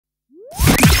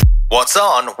What's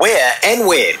on, where and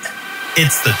when.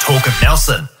 It's the Talk of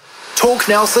Nelson. Talk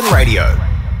Nelson Radio.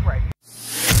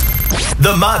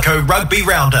 The Mako Rugby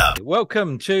Roundup.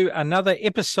 Welcome to another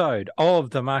episode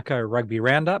of the Mako Rugby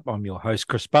Roundup. I'm your host,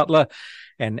 Chris Butler,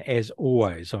 and as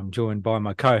always, I'm joined by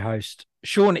my co-host,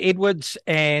 Sean Edwards,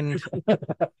 and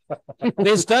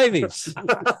Les Davies.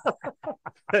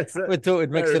 We thought we'd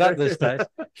mix it up this day.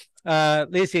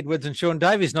 Les Edwards and Sean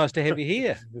Davies, nice to have you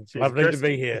here. It's lovely to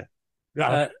be here.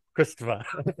 Christopher.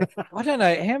 I don't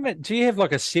know, how much do you have,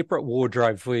 like a separate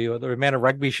wardrobe for you, or the amount of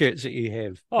rugby shirts that you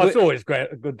have? Oh, it's always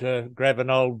good to grab an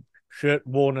old shirt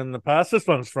worn in the past. This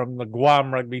one's from the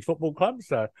Guam Rugby Football Club.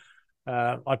 So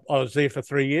I was there for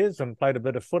 3 years and played a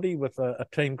bit of footy with a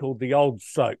team called the Old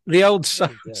Soap. The Old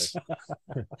Soaps.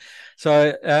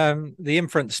 So the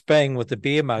inference being with the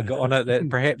beer mug on it that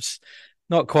perhaps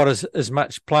not quite as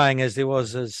much playing as there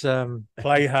was as...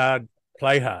 Play hard.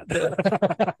 Play hard.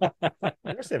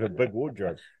 You must have a big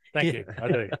wardrobe. Thank you. I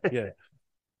do. Yeah.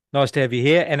 Nice to have you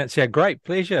here, and it's our great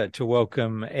pleasure to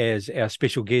welcome as our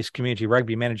special guest community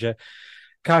rugby manager,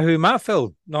 Kahu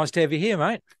Marfield. Nice to have you here,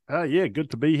 mate. Yeah, good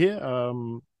to be here.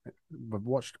 I've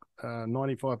watched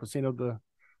 95% of the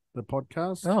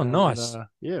podcast. Oh, nice.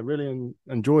 Yeah, really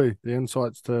enjoy the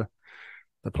insights to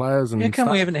the players. And how come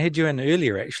we haven't had you in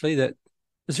earlier, actually?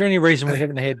 Is there any reason we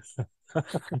haven't had...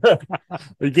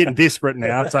 We're getting desperate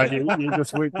now, so you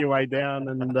just work your way down,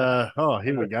 and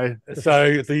here we go.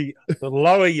 So the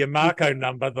lower your Mako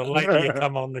number, the later you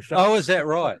come on the show. Oh, is that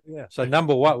right? Yeah. So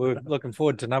number one, we're looking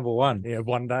forward to number one. Yeah,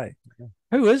 one day.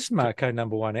 Who is Mako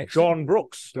number one, actually? John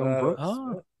Brooks.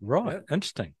 Oh, right. Yeah.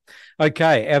 Interesting.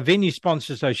 Okay, our venue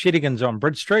sponsors, O'Shettigan's on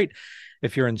Bridge Street.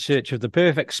 If you're in search of the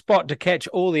perfect spot to catch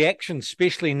all the action,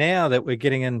 especially now that we're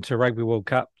getting into Rugby World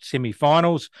Cup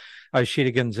semi-finals,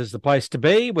 O'Shettigan's is the place to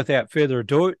be. Without further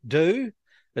ado,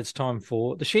 it's time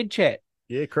for the Shed Chat.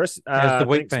 Yeah, Chris. How's the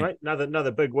week been? Mate. Another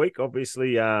big week.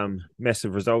 Obviously,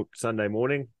 massive result Sunday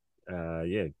morning.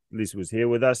 Liz was here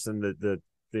with us, and the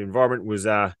environment was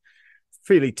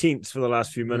fairly tense for the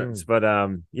last few minutes. But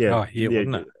wasn't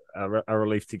it? A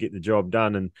relief to get the job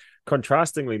done. And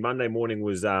contrastingly, Monday morning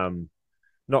was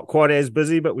not quite as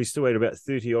busy, but we still had about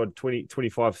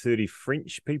 25, 30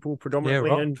 French people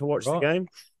predominantly in to watch the game.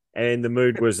 And the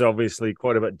mood was obviously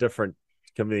quite a bit different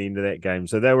coming into that game.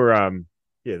 So they were,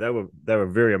 they were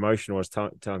very emotional. I was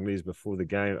telling Liz before the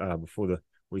game,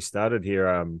 we started here.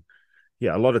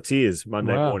 A lot of tears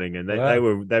Monday morning, and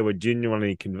they were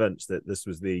genuinely convinced that this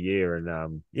was their year.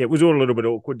 And it was all a little bit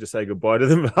awkward to say goodbye to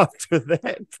them after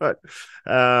that. But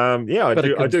I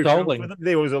do.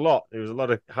 There was a lot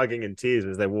of hugging and tears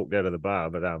as they walked out of the bar.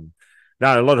 But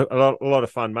a lot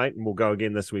of fun, mate, and we'll go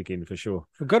again this weekend for sure.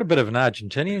 We've got a bit of an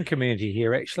Argentinian community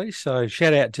here, actually, so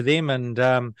shout out to them. And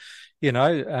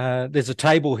there's a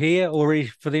table here already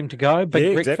for them to go.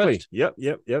 Big breakfast. Exactly.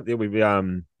 Yep. There'll be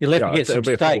you'll have to get some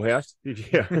steak.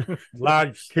 Yeah,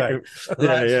 large steak.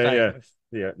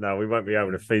 Yeah. No, we won't be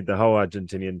able to feed the whole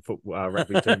Argentinian football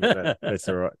rugby team. But that's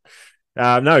all right.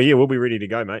 We'll be ready to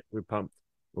go, mate. We're pumped.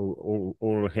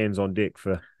 All hands on deck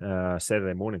for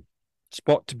Saturday morning.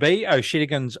 Spot to be,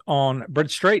 O'Shettigan's on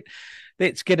Bridge Street.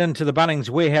 Let's get into the Bunnings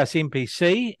Warehouse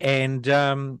NPC, and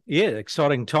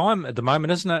exciting time at the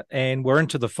moment, isn't it? And we're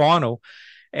into the final,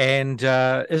 and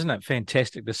isn't it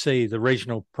fantastic to see the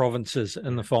regional provinces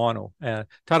in the final?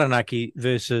 Taranaki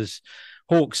versus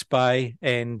Hawke's Bay,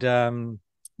 and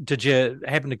did you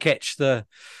happen to catch the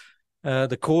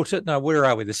quarter? No, where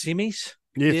are we? The semis?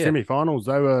 Yeah. Semi-finals.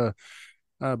 They were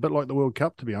a bit like the World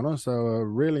Cup, to be honest. They were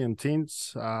really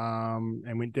intense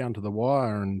and went down to the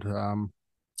wire, and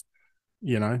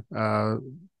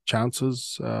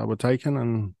chances were taken,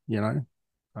 and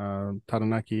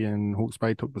Taranaki and Hawke's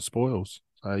Bay took the spoils.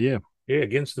 So yeah,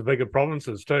 against the bigger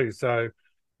provinces too. So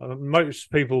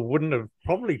most people wouldn't have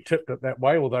probably tipped it that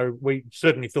way, although we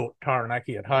certainly thought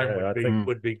Taranaki at home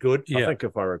would be good. I think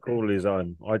if I recall, Liz, I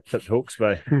tipped Hawke's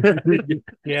Bay.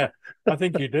 Yeah, I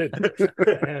think you did.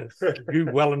 Yes. You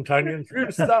Wellingtonians,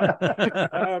 good stuff.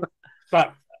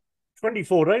 But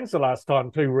 2014 is the last time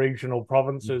two regional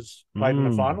provinces played in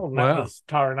the final, and that was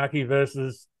Taranaki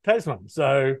versus Tasman.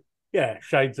 So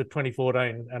shades of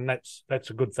 2014, and that's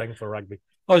a good thing for rugby.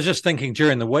 I was just thinking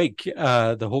during the week,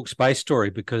 the Hawke's Bay story,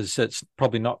 because it's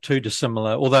probably not too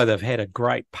dissimilar, although they've had a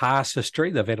great past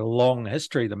history. They've had a long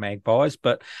history, the Magpies,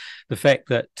 but the fact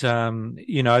that,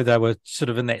 they were sort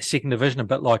of in that second division, a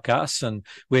bit like us, and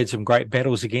we had some great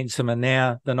battles against them, and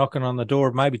now they're knocking on the door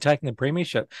of maybe taking the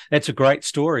premiership. That's a great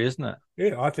story, isn't it?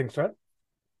 Yeah, I think so.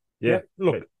 Yeah.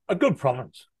 Look, a good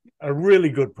province, a really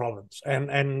good province,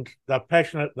 and they're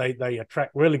passionate. They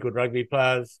attract really good rugby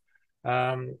players.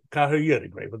 Kahu, you'd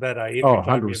agree with that, eh? Every Oh,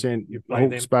 time 100%. you play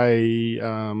Hawke's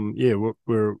them. Bay,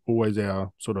 we're always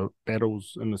our sort of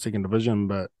battles in the second division,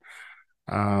 but,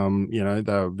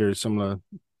 they're very similar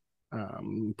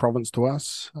province to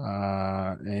us.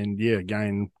 And yeah,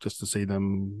 again, just to see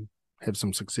them have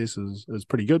some successes is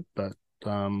pretty good. But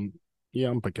I'm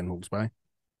picking Hawke's Bay.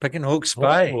 Picking Hawke's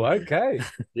Bay. Oh, okay.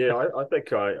 Yeah, I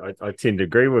think I tend to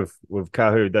agree with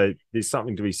Kahu. There's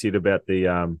something to be said about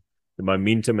the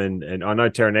momentum, and I know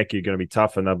Taranaki are going to be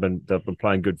tough, and they've been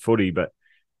playing good footy, but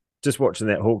just watching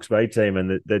that Hawke's Bay team,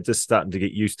 and they're just starting to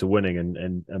get used to winning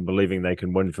and believing they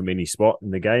can win from any spot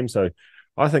in the game. So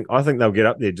I think they'll get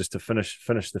up there just to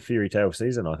finish the fairy tale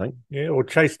season, I think. Yeah, or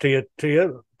chase Tia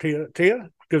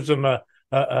gives them a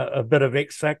bit of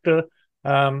X factor.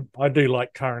 I do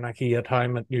like Taranaki at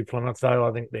home at New Plymouth, though.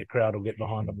 I think their crowd will get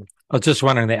behind them. I was just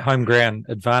wondering, that home ground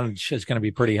advantage is going to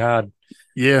be pretty hard.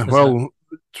 Yeah, well,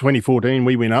 2014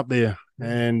 we went up there,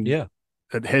 and yeah,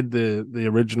 it had the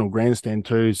original grandstand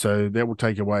too, so that will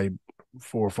take away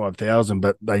 4,000 or 5,000.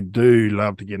 But they do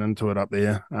love to get into it up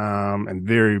there, and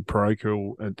very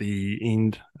parochial at the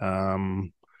end,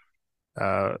 the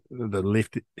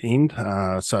left end.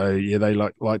 So yeah, they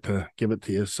like to give it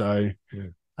to you. So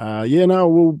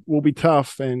we'll be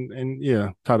tough, and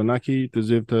yeah, Taranaki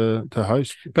deserve to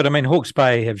host. But I mean, Hawke's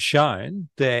Bay have shown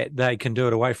that they can do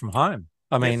it away from home.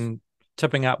 I mean,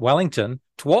 tipping up Wellington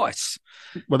twice.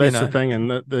 Well, that's the thing,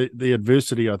 and the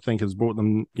adversity, I think, has brought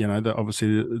them.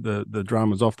 Obviously the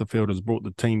dramas off the field has brought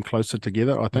the team closer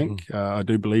together. I think I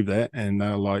do believe that, and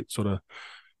they're like sort of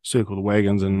circle the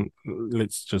wagons and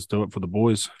let's just do it for the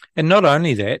boys. And not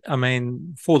only that, I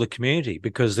mean, for the community,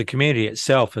 because the community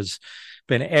itself has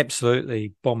been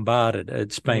absolutely bombarded.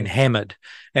 It's been hammered,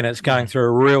 and it's going through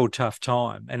a real tough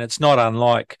time. And it's not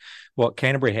unlike what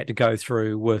Canterbury had to go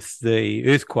through with the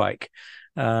earthquake.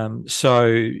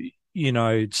 So,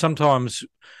 sometimes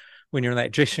when you're in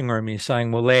that dressing room, you're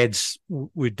saying, well, lads,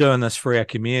 we're doing this for our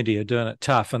community, are doing it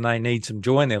tough, and they need some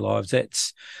joy in their lives.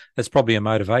 That's probably a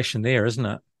motivation there, isn't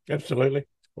it? Absolutely.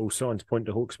 All signs point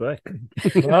to Hawke's Bay.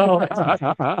 Well,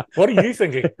 what are you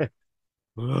thinking?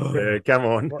 Come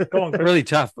on. Come on, Chris. Really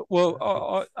tough.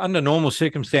 Well, under normal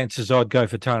circumstances, I'd go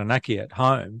for Taranaki at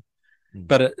home,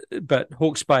 but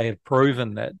Hawke's Bay have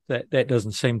proven that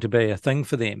doesn't seem to be a thing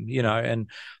for them, and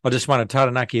I just wondered,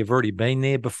 Taranaki have already been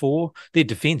there before. Their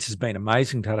defence has been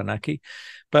amazing, Taranaki,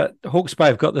 but Hawke's Bay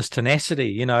have got this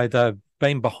tenacity, they've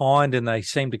been behind and they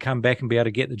seem to come back and be able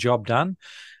to get the job done.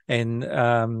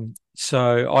 And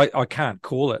so I can't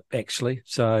call it, actually.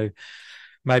 So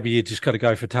maybe you just got to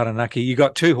go for Taranaki. You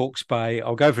got two Hawke's Bay.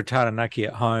 I'll go for Taranaki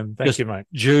at home. Thank you, mate.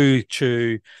 Due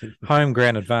to home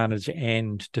ground advantage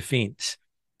and defence.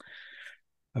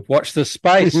 I've watched this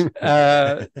space. Do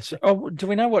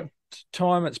we know what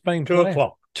time it's been? 2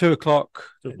 o'clock. 2 o'clock.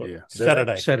 Yeah.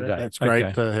 Saturday. That's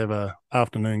great to have a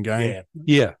afternoon game.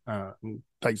 Yeah.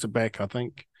 Takes it back, I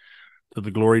think, to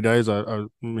the glory days. I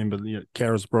remember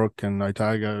Carisbrook and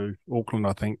Otago, Auckland,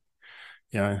 I think,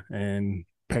 and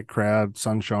packed crowd,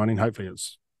 sun shining. Hopefully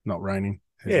it's not raining.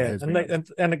 And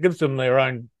it gives them their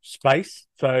own space.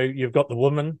 So you've got the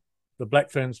women, the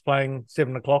Black Ferns playing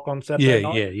 7 o'clock on Saturday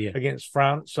night against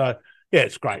France. So yeah,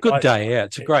 it's great. Good day out.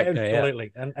 It's a great day out.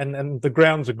 Absolutely. And the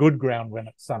ground's a good ground when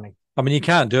it's sunny. I mean, you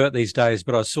can't do it these days,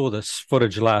 but I saw this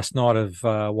footage last night of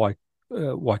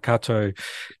Waikato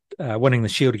winning the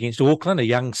Shield against Auckland, a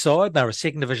young side. They were a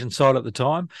second division side at the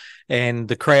time, and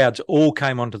the crowds all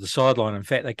came onto the sideline. In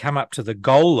fact, they come up to the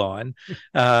goal line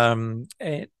and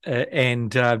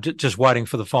just waiting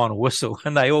for the final whistle,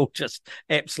 and they all just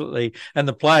absolutely, and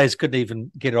the players couldn't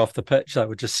even get it off the pitch. They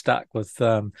were just stuck with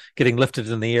getting lifted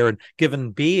in the air and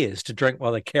given beers to drink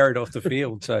while they carried off the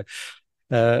field. So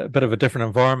a bit of a different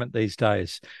environment these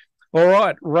days. All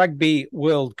right, Rugby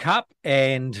World Cup,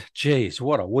 and geez,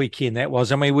 what a weekend that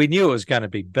was. I mean, we knew it was going to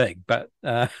be big, but,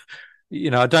 I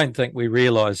don't think we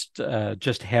realised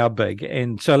just how big.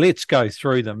 And so let's go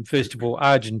through them. First of all,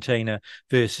 Argentina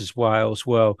versus Wales.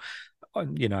 Well,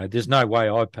 there's no way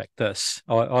I picked this.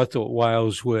 I thought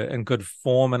Wales were in good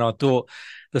form, and I thought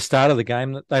the start of the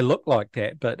game that they looked like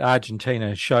that, but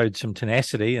Argentina showed some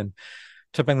tenacity and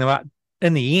tipping them up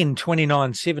in the end,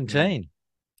 29-17.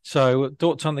 So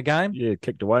thoughts on the game? Yeah,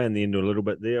 kicked away in the end a little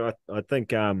bit there. I think,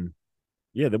 the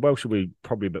Welsh will be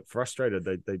probably a bit frustrated.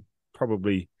 They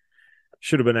probably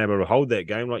should have been able to hold that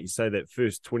game. Like you say, that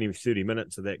first 20, 30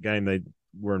 minutes of that game, they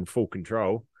were in full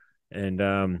control. And,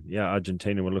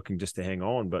 Argentina were looking just to hang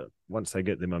on. But once they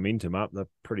get their momentum up, they're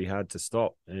pretty hard to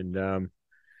stop. And,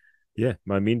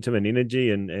 momentum and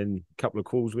energy and a couple of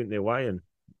calls went their way and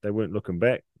they weren't looking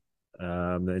back.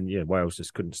 Wales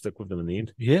just couldn't stick with them in the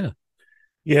end. Yeah.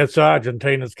 Yeah, so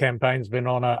Argentina's campaign's been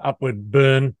on an upward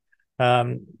burn,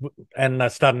 and they're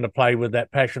starting to play with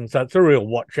that passion. So it's a real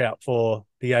watch out for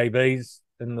the ABs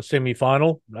in the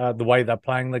semi-final, the way they're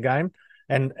playing the game.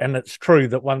 And it's true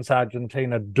that once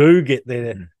Argentina do get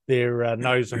their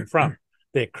nose in front,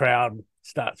 their crowd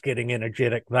starts getting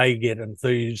energetic. They get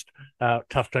enthused.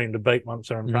 Tough team to beat once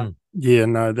they're in front. Yeah,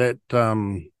 no, that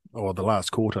or the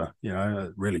last quarter,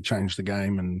 it really changed the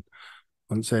game. And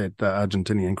once that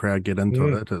Argentinian crowd get into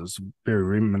it, it's very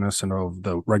reminiscent of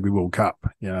the Rugby World Cup,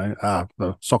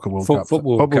 the Soccer World Cup.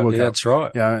 Football World Cup, that's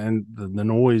right. Yeah, and the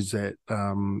noise that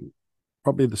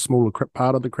probably the smaller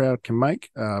part of the crowd can make,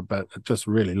 but it just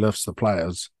really lifts the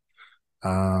players.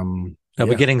 They'll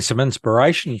be getting some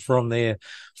inspiration from their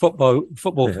football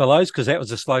fellows, because that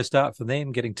was a slow start for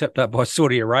them, getting tipped up by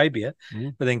Saudi Arabia,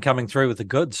 but then coming through with the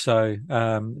goods. So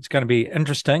it's going to be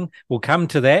interesting. We'll come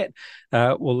to that.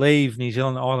 We'll leave New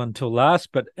Zealand Ireland till last,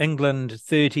 but England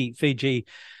 30, Fiji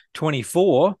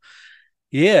 24.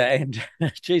 Yeah, and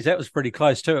geez, that was pretty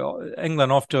close too.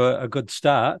 England off to a good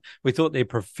start. We thought their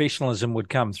professionalism would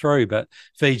come through, but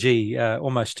Fiji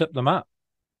almost tipped them up.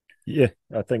 Yeah,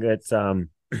 I think that's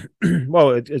well,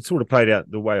 it sort of played out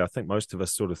the way I think most of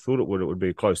us sort of thought it would. It would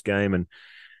be a close game, and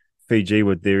Fiji,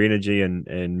 with their energy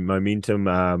and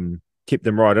momentum, kept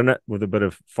them right in it with a bit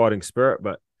of fighting spirit.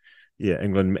 But yeah,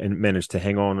 England managed to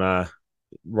hang on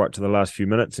right to the last few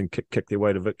minutes and kick their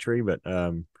way to victory. But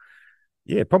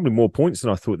yeah, probably more points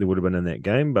than I thought there would have been in that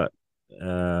game. But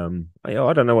I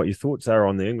don't know what your thoughts are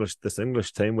on this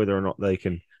English team, whether or not they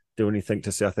can do anything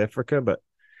to South Africa. But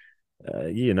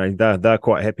they're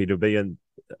quite happy to be in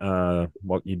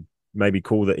what you'd maybe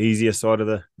call the easier side of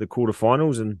the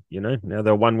quarterfinals, and now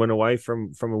they're one win away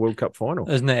from a World Cup final.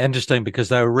 Isn't that interesting? Because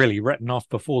they were really written off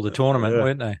before the tournament,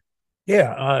 weren't they?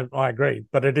 Yeah, I agree,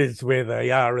 but it is where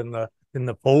they are in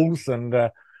the pools,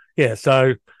 and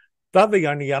so they're the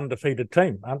only undefeated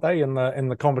team, aren't they, in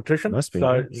the competition? Must be.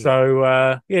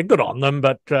 So good on them,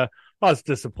 but I was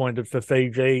disappointed for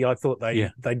Fiji. I thought they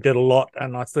did a lot,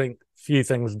 and I think few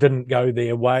things didn't go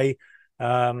their way.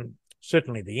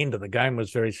 Certainly the end of the game was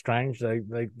very strange.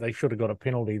 They should have got a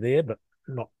penalty there, but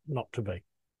not to be.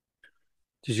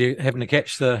 Did you happen to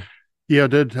catch the... Yeah, I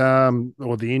did,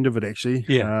 or the end of it actually.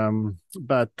 Yeah.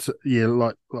 But yeah,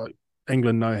 like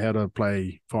England know how to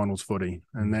play finals footy,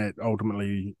 and that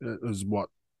ultimately is what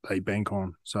they bank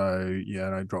on. So,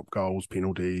 they drop goals,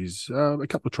 penalties, a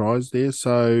couple of tries there.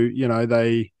 So,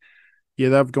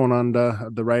 they've gone under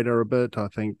the radar a bit. I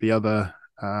think the other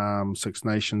Six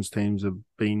Nations teams have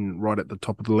been right at the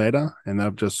top of the ladder, and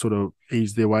they've just sort of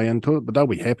eased their way into it, but they'll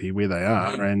be happy where they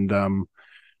are. And,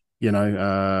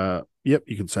 you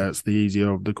could say it's the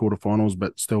easier of the quarterfinals,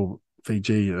 but still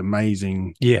Fiji,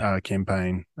 amazing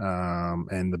campaign,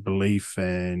 and the belief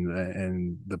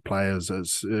and the players,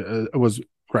 it was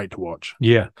great to watch.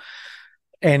 Yeah.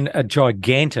 And a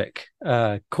gigantic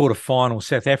quarterfinal,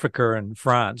 South Africa and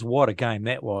France. What a game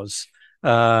that was.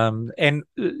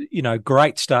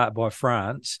 Great start by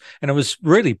France. And it was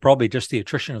really probably just the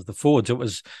attrition of the forwards. It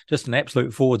was just an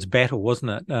absolute forwards battle,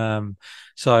 wasn't it?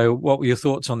 So what were your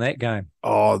thoughts on that game?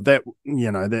 Oh, that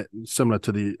similar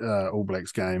to the All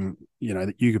Blacks game,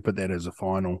 that you could put that as a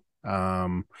final.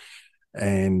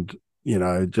 And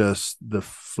just the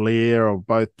flair of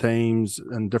both teams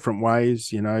in different ways.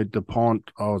 Dupont,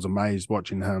 I was amazed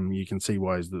watching him. You can see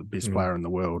why he's the best player in the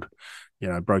world.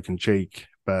 Broken cheek,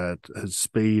 but his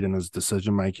speed and his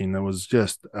decision-making, it was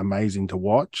just amazing to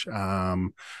watch.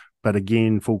 But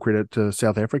again, full credit to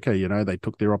South Africa. They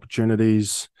took their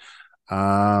opportunities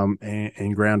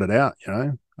and ground it out,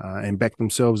 and backed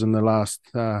themselves in the last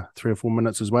 3 or 4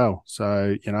 minutes as well.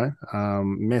 So,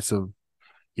 massive.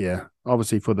 Yeah,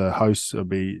 obviously for the hosts, it'll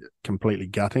be completely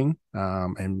gutting,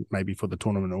 and maybe for the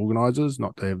tournament organisers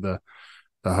not to have the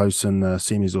hosts in the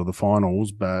semis or the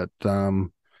finals, but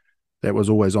that was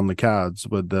always on the cards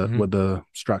with the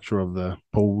structure of the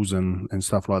pools and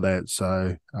stuff like that.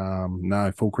 So,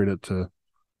 no, full credit to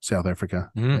South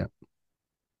Africa. Yeah.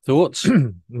 Thoughts?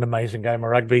 An amazing game of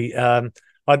rugby.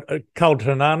 Carl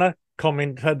Tanana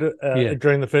commented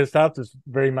during the first half. This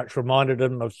very much reminded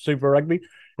him of Super Rugby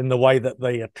in the way that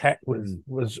the attack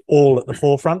was all at the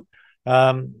forefront.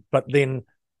 But then,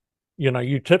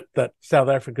 you tipped that South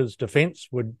Africa's defence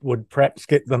would perhaps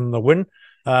get them the win.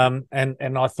 And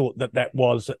I thought that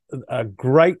was a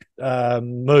great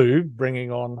move,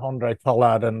 bringing on Andre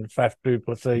Pollard and Faf du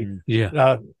Plessis.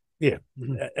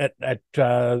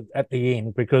 At the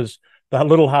end, because the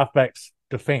little halfbacks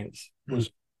defence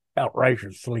was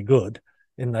outrageously good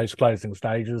in those closing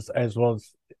stages, as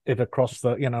was it across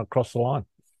the line.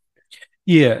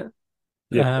 Yeah.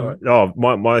 Yeah.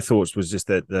 My thoughts was just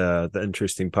that the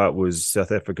interesting part was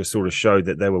South Africa sort of showed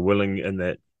that they were willing in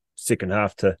that second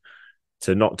half to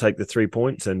not take the 3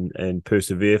 points and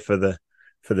persevere for the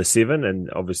 7.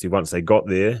 And obviously once they got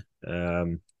there,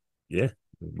 the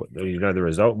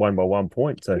result, won by 1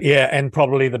 point. So and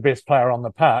probably the best player on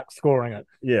the park scoring it.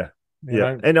 Yeah. You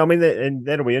know? And I mean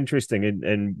that'll be interesting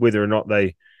and whether or not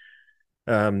they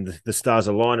the stars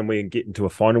align and we can get into a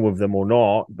final with them or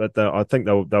not, but I think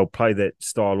they'll play that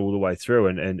style all the way through,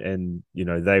 and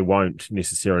they won't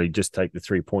necessarily just take the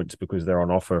 3 points because they're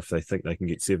on offer if they think they can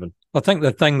get 7. I think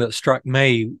the thing that struck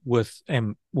me with,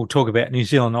 and we'll talk about New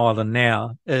Zealand Ireland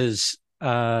now, is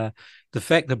the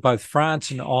fact that both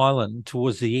France and Ireland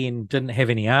towards the end didn't have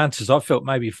any answers. I felt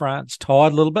maybe France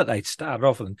tired a little bit. They started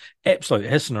off with an absolute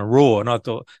hiss and a roar, and I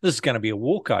thought this is going to be a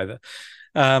walkover,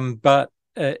 but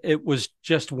it was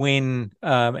just when,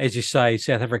 as you say,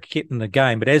 South Africa kept in the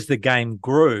game. But as the game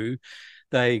grew,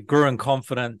 they grew in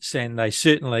confidence, and they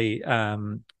certainly,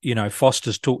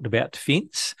 Foster's talked about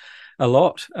defence a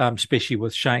lot, especially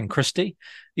with Shane Christie,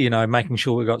 making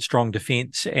sure we got strong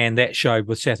defence, and that showed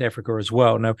with South Africa as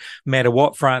well. No matter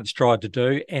what France tried to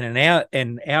do, and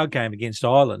in our game against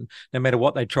Ireland, no matter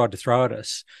what they tried to throw at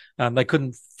us, they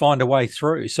couldn't find a way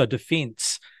through. So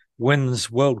defence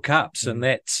wins World Cups, and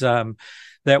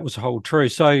that was whole true.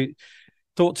 So,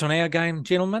 thoughts on our game,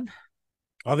 gentlemen?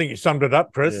 I think you summed it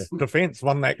up, Chris. Yeah. Defence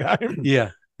won that game.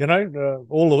 Yeah,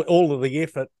 all of the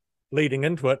effort leading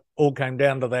into it all came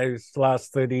down to those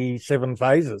last 37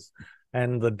 phases,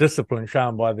 and the discipline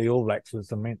shown by the All Blacks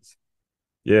was immense.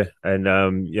 Yeah, and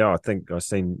I think I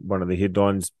seen one of the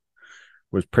headlines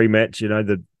was pre-match.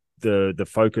 The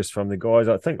focus from the guys.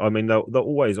 I mean they're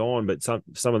always on, but some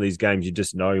of these games you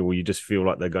just know, or you just feel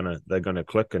like they're gonna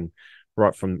click, and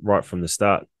right from the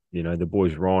start, the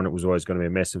boys were on. It was always going to be a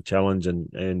massive challenge,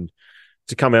 and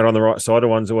to come out on the right side of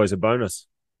one's always a bonus.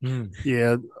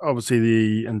 Yeah, obviously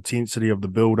the intensity of the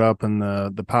build-up and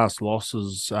the past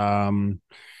losses,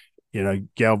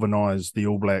 galvanised the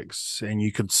All Blacks, and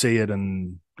you could see it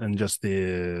in just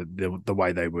the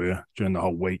way they were during the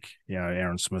whole week.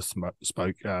 Aaron Smith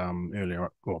spoke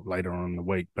later on in the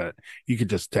week, but you could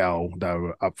just tell they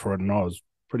were up for it, and I was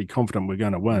pretty confident we're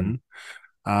going to win.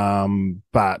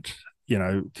 But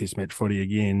test match footy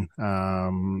again,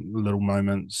 little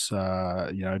moments,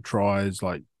 tries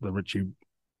like the Richie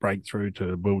breakthrough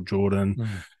to Will Jordan,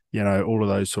 all of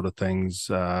those sort of things,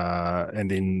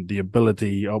 and then the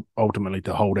ability ultimately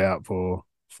to hold out for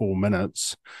 4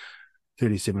 minutes,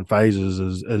 37 phases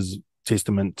is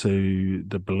testament to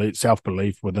the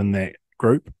self-belief within that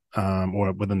group,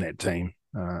 or within that team.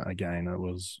 Again, it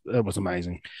was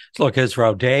amazing. It's like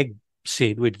Israel Dag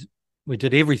said, we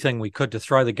did everything we could to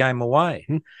throw the game away.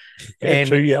 And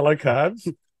 2 yellow cards.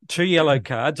 2 yellow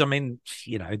cards. I mean,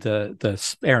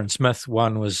 the Aaron Smith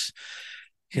one was,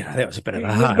 that was a bit of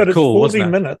a hard call,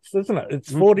 wasn't it? But it's 40 minutes, isn't it?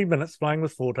 It's 40 minutes playing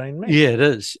with 14 men. Yeah, it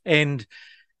is. And,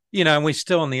 and we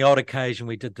still, on the odd occasion,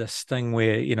 we did this thing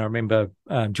where, I remember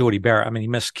Geordie Barrett, I mean, he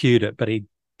miscued it, but he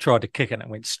tried to kick it and it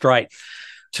went straight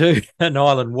to an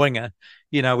Ireland winger.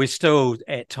 We still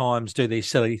at times do these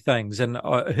silly things. And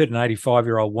I heard an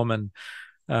 85-year-old woman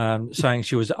saying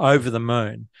she was over the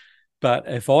moon. But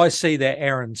if I see that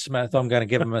Aaron Smith, I'm going to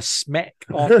give him a smack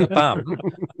on the bum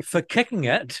for kicking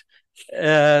it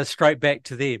straight back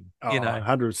to them.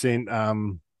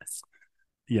 100%.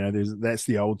 That's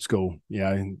the old school.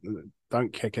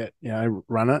 Don't kick it.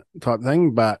 Run it type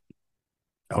thing. But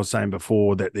I was saying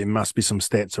before that there must be some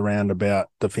stats around about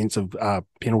defensive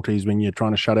penalties when you're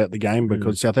trying to shut out the game,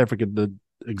 because South Africa did the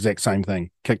exact same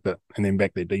thing, kicked it and then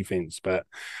back their defense. But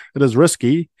it is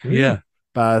risky. Yeah.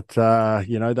 But,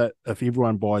 that if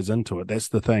everyone buys into it, that's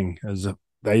the thing, is that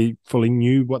they fully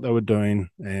knew what they were doing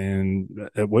and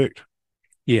it worked.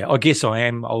 Yeah, I guess I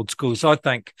am old school. So I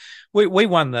think we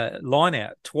won the line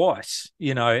out twice,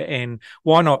 and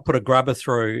why not put a grubber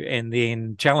through and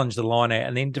then challenge the line out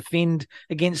and then defend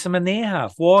against them in their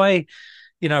half? Why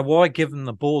give them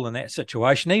the ball in that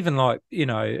situation? Even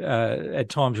at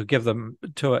times we give them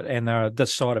to it and they're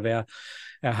this side of our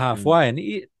halfway. And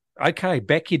okay,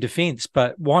 back your defence,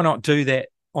 but why not do that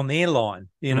on their line,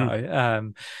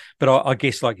 but I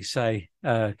guess, like you say,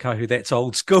 Kohu, that's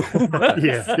old school.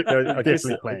 Yeah, I guess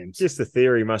just the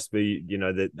theory must be,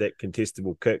 that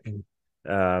contestable kick,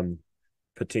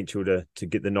 potential to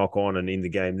get the knock on and end the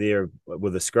game there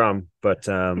with a scrum, but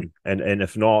and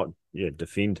if not,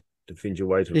 defend your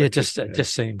way to it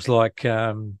just seems like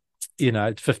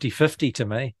 50-50 to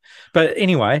me. But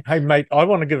anyway, hey mate, I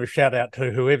want to give a shout out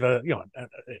to whoever,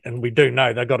 and we do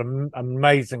know they've got an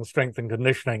amazing strength and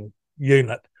conditioning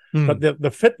unit, but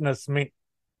the fitness meant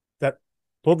that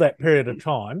for that period of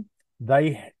time,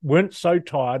 they weren't so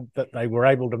tired that they were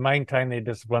able to maintain their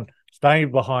discipline, stay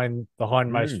behind the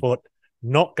hindmost foot,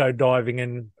 not go diving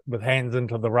in with hands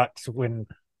into the rucks when,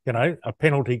 a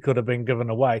penalty could have been given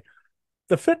away.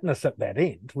 The fitness at that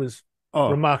end was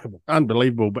remarkable.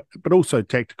 Unbelievable, but also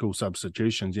tactical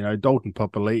substitutions. Dalton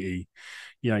Papali'i,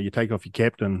 you take off your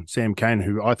captain, Sam Cane,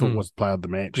 who I thought was the player of the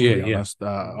match, to be honest.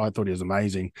 I thought he was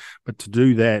amazing. But to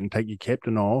do that and take your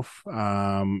captain off,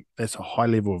 that's a high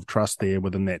level of trust there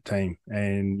within that team.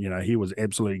 And, he was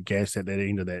absolutely gassed at that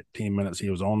end of that 10 minutes he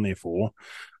was on there for.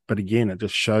 But again, it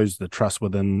just shows the trust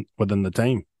within the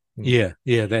team. Yeah,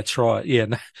 that's right. Yeah,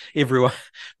 everyone,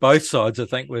 both sides, I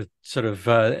think, were sort of,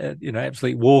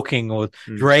 absolutely walking or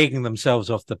dragging themselves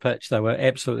off the pitch. They were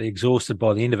absolutely exhausted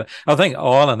by the end of it. I think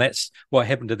Ireland, that's what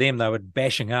happened to them. They were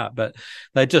bashing up, but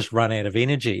they just run out of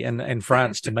energy. And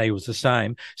France, to me, was the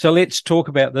same. So let's talk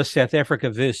about this, South Africa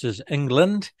versus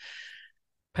England.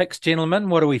 Picks, gentlemen,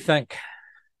 what do we think?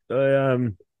 I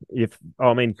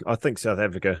think South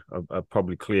Africa are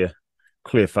probably clear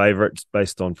favourites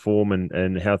based on form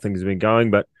and how things have been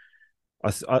going. But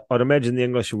I'd imagine the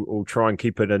English will try and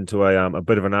keep it into a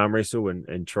bit of an arm wrestle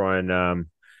and try and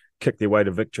kick their way to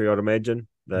victory. I'd imagine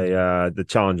the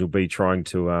challenge will be trying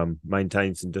to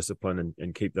maintain some discipline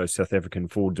and keep those South African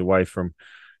forwards away from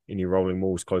any rolling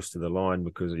balls close to the line,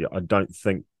 because I don't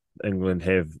think England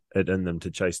have it in them to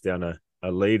chase down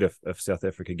a lead if South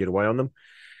Africa get away on them.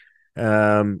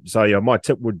 My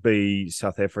tip would be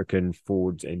South African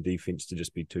forwards and defence to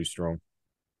just be too strong.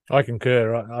 I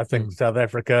concur. I think South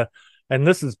Africa, and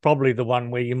this is probably the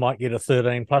one where you might get a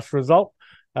 13+ result.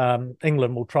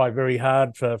 England will try very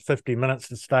hard for 50 minutes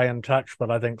to stay in touch, but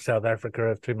I think South Africa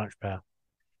have too much power.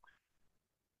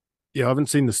 Yeah, I haven't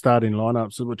seen the starting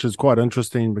lineups, which is quite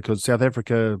interesting because South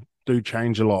Africa do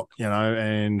change a lot,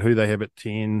 and who they have at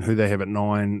 10, who they have at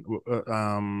 9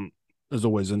 is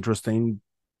always interesting.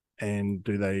 And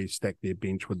do they stack their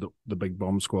bench with the big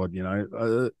bomb squad?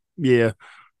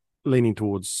 Leaning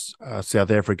towards South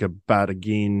Africa, but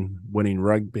again, winning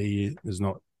rugby is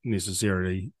not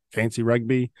necessarily fancy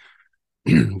rugby.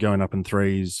 Going up in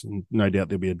threes, no doubt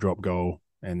there'll be a drop goal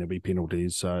and there'll be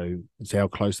penalties. So it's how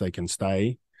close they can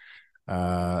stay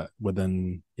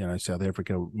within. South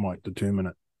Africa might determine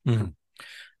it. Mm.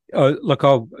 Oh, look,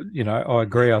 I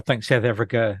agree. I think South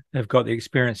Africa have got the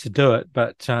experience to do it,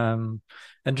 but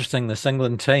interesting, this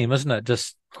England team, isn't it?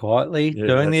 Just quietly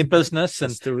doing their business,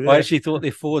 and I actually thought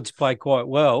their forwards played quite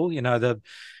well.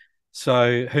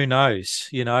 So who knows?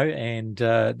 And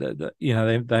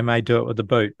they may do it with the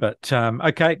boot. But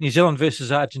okay, New Zealand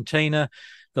versus Argentina.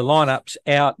 The lineup's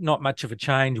out, not much of a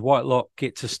change. Whitelock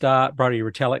gets a start. Brodie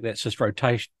Retallick, that's just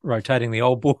rotating the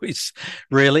old boys,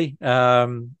 really.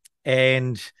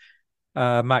 And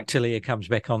Mark Tillier comes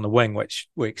back on the wing, which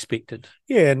we expected.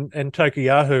 Yeah, and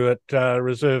Tokiyahu at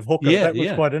reserve hooker. That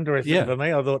was quite interesting for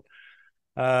me. I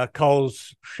thought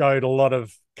Coles showed a lot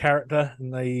of character in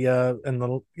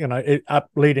the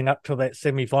leading up to that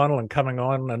semi-final and coming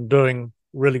on and doing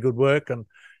really good work. And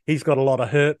he's got a lot of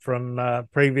hurt from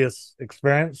previous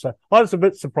experience. So I was a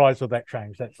bit surprised with that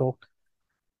change. That's all.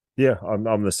 Yeah,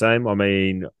 I'm the same. I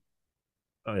mean,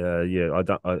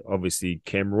 obviously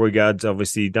Cam Roygaard's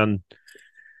obviously done.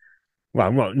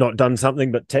 Well, not done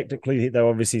something, but tactically they're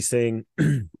obviously seeing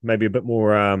maybe a bit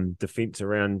more defence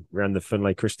around the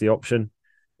Finlay Christie option,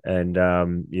 and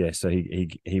so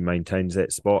he maintains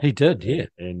that spot. He did, yeah,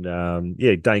 and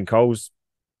Dane Coles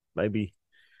probably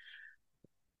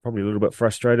a little bit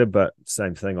frustrated, but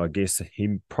same thing, I guess.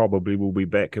 He probably will be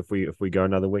back if we go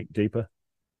another week deeper.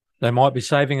 They might be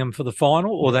saving him for the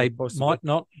final, or they might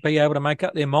not be able to make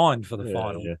up their mind for the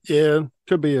final. Yeah,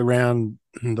 could be around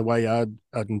the way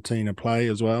Argentina play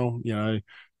as well.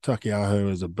 Takiaho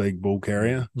is a big ball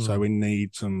carrier, so we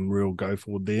need some real go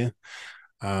forward there.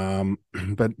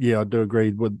 But I do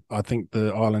agree with. I think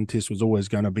the Ireland test was always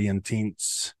going to be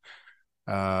intense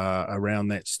around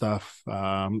that stuff.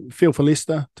 Feel for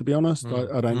Leicester, to be honest.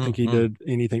 I don't think he did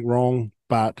anything wrong,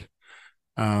 but.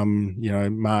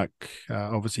 Mark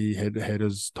obviously had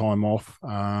his time off,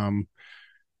 and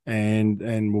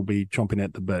will be chomping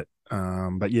at the bit.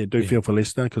 But feel for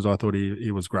Leicester because I thought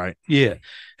he was great. Yeah,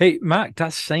 Mark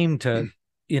does seem to,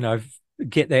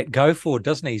 get that go forward,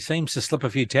 doesn't he? He seems to slip a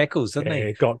few tackles, doesn't he?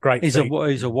 He's got great. He's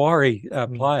a wiry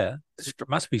player.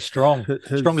 Must be strong,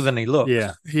 stronger than he looks.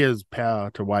 Yeah, he has power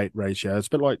to weight ratio. It's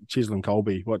a bit like Cheslin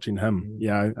Colby. Watching him,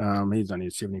 he's only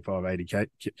 75, 80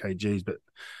 kgs, but.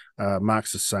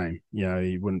 Mark's the same.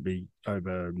 He wouldn't be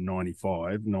over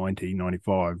 90,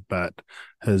 95, but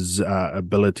his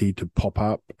ability to pop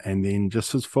up and then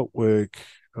just his footwork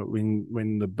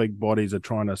when the big bodies are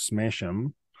trying to smash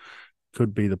him,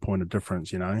 could be the point of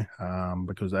difference,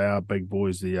 because they are big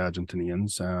boys, the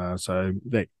Argentinians. So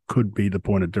that could be the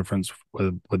point of difference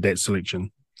with that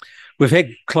selection. We've had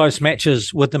close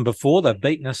matches with them before. They've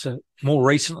beaten us more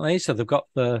recently, so they've got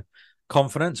the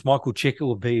confidence. Michael Cheika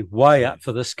will be way up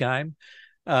for this game.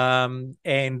 And,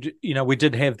 we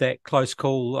did have that close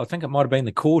call. I think it might have been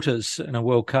the quarters in a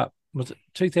World Cup. Was it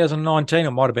 2019?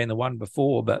 It might have been the one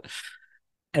before, but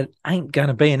it ain't going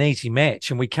to be an easy match.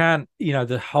 And we can't,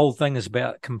 the whole thing is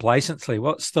about complacency.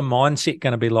 What's the mindset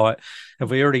going to be like?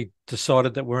 Have we already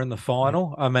decided that we're in the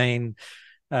final? I mean,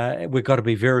 we've got to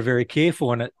be very, very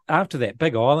careful. And after that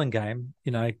big Island game,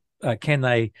 can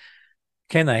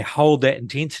they hold that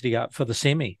intensity up for the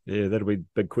semi? Yeah, that'll be a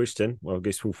big question. Well, I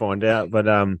guess we'll find out. But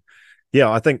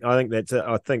I think that's it.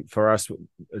 I think for us,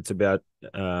 it's about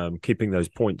keeping those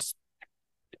points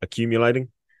accumulating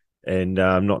and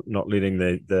not letting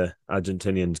the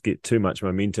Argentinians get too much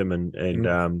momentum. And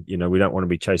we don't want to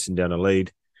be chasing down a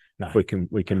lead. No, if we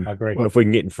can agree. If we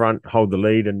can get in front, hold the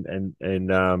lead,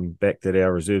 and back that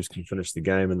our reserves can finish the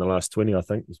game in the last 20, I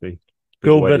think would be.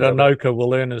 Gilbert Anoka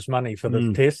will earn his money for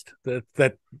this test.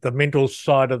 That the mental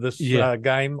side of this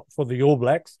game for the All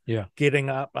Blacks, getting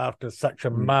up after such a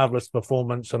marvellous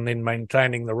performance and then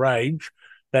maintaining the rage.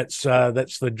 That's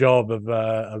the job of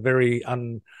a very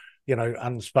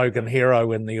unspoken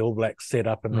hero in the All Blacks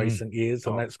setup in recent years,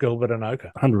 and that's Gilbert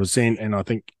Anoka. 100%. And I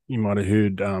think you might have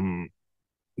heard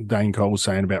Dane Cole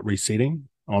saying about resetting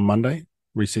on Monday,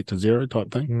 reset to zero type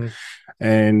thing,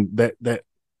 and that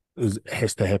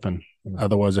has to happen.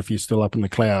 Otherwise, if you're still up in the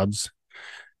clouds,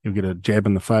 you'll get a jab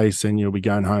in the face and you'll be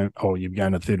going home, or you'll be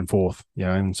going to third and fourth,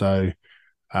 and so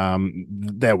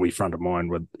that'll be front of mind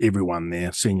with everyone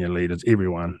there, senior leaders,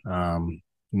 everyone.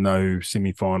 No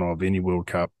semi-final of any World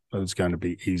Cup is going to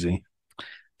be easy.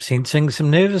 Sensing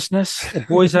some nervousness. The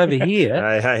boys over here,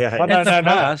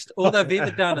 past, all they've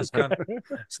ever done is gone,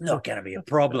 it's not going to be a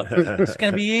problem. It's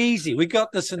going to be easy. We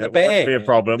got this in the bag. It won't be a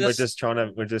problem. We're just trying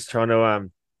to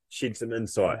shed some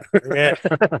insight. Yeah,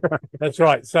 that's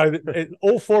right. So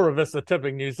all four of us are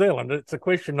tipping New Zealand. It's a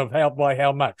question of by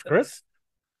how much, Chris?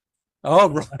 Oh,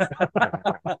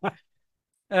 right.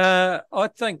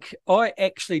 I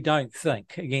actually don't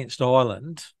think against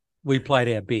Ireland we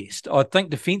played our best. I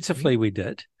think defensively we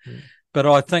did, but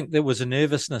I think there was a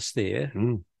nervousness there.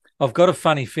 I've got a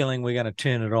funny feeling we're going to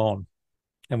turn it on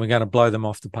and we're going to blow them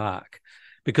off the park,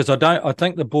 because I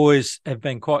think the boys have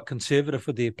been quite conservative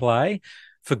with their play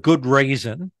for good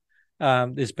reason.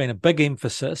 There's been a big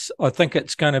emphasis. I think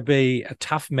it's going to be a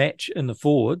tough match in the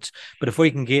forwards, but if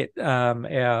we can get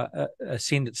our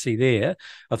ascendancy there,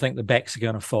 I think the backs are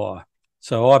going to fire.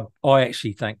 So I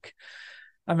actually think,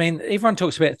 everyone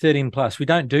talks about 13 plus. We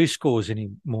don't do scores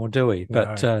anymore, do we?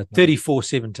 But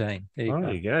 34-17.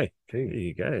 There you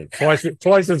go.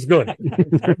 Twice as good.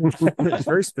 It's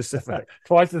very specific.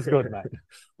 Twice as good,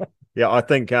 mate. Yeah, I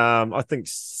think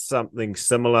something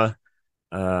similar.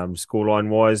 Scoreline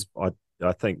wise,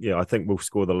 I think we'll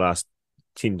score the last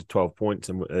 10 to 12 points,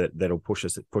 and that'll push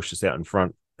us out in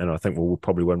front. And I think we'll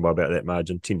probably win by about that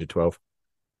margin, 10 to 12.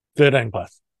 13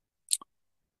 plus.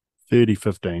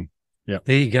 30-15. Yeah.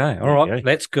 There you go. All right.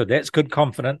 That's good. That's good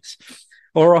confidence.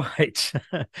 All right.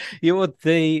 You're with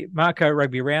the Mako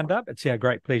Rugby Roundup. It's our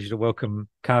great pleasure to welcome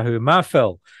Kahu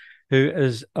Marfell, who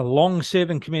is a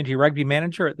long-serving community rugby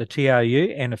manager at the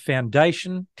TRU and a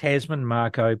foundation Tasman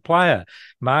Mako player.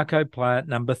 Mako player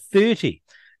number 30.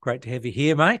 Great to have you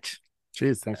here, mate.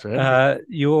 Cheers. Thanks for having me.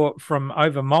 You're from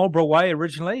over Marlborough Way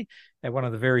originally, and one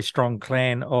of the very strong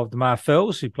clan of the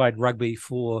Marfells who played rugby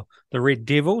for the Red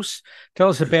Devils. Tell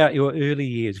us about your early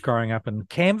years growing up in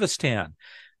Canvastown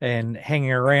and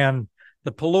hanging around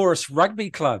the Pelorus Rugby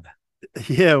Club.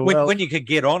 Yeah, well, when you could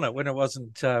get on it, when it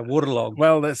wasn't waterlogged.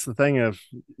 Well, that's the thing, of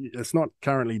it's not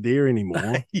currently there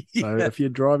anymore. So if you're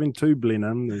driving to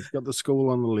Blenheim, there's got the school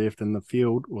on the left, and the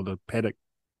field or the paddock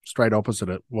straight opposite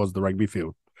it was the rugby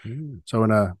field. So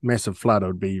in a massive flood, it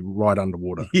would be right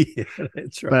underwater. Yeah,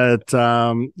 that's right. But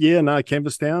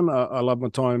Canvastown, I love my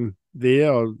time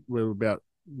there. We were about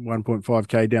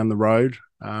 1.5k down the road.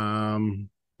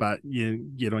 But you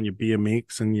get on your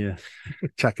BMX and you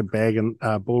chuck a bag and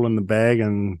ball in the bag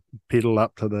and pedal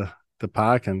up to the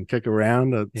park and kick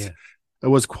around. It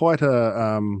was quite a.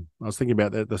 I was thinking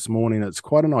about that this morning. It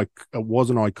was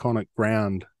an iconic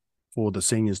ground for the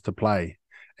seniors to play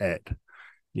at.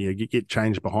 You get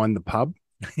changed behind the pub,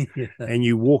 and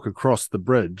you walk across the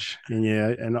bridge.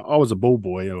 And I was a ball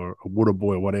boy or a water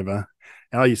boy or whatever.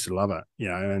 And I used to love it,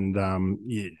 and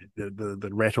the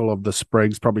rattle of the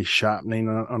sprigs probably sharpening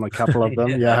on a couple of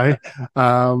them,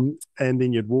 and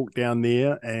then you'd walk down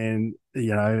there, and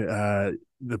the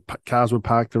cars were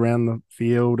parked around the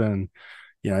field, and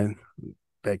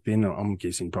back then I'm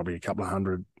guessing probably a couple of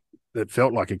hundred. It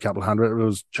felt like a couple of hundred. It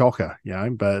was chocker,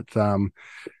 but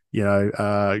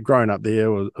growing up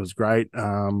there was great.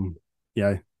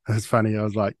 It's funny. I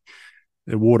was like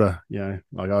the water,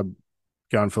 like I'd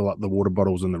go and fill up the water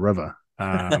bottles in the river.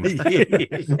 Run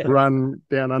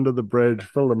down under the bridge,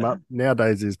 fill them up.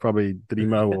 Nowadays, there's probably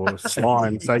Didimo or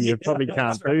slime, so you probably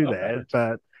can't do that.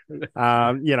 But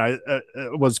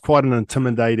it was quite an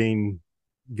intimidating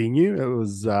venue. It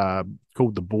was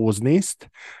called the Boar's Nest.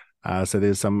 So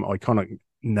there's some iconic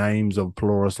names of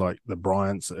Pelorus like the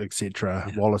Bryants,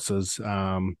 etc., Wallaces.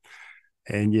 I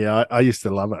used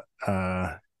to love it.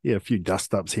 A few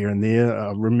dust ups here and there.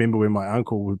 I remember when my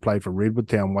uncle would play for Redwood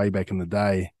Town way back in the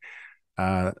day.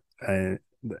 And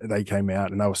they came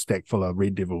out and they were stacked full of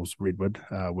Red Devils. Redwood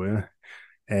were,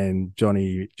 and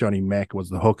Johnny Mack was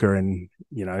the hooker, and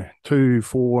 2,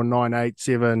 4, 9, 8,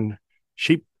 7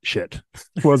 sheep shit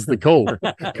was the call,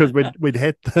 because we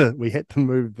had to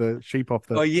move the sheep off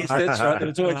the. Oh yes, that's right. There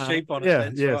was always sheep on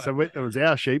it. Yeah. Right. So it was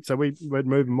our sheep, so we'd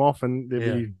move them off, and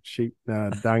there'd be sheep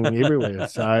dung everywhere.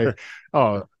 So,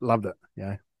 loved it.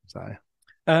 Yeah.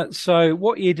 So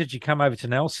what year did you come over to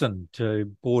Nelson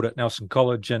to board at Nelson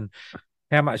College, and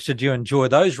how much did you enjoy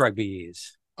those rugby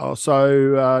years?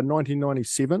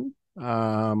 1997.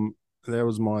 That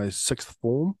was my sixth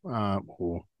form,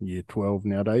 or year 12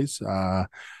 nowadays. I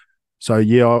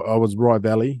was Rye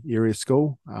Valley area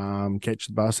school, catch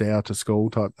the bus out to school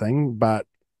type thing. But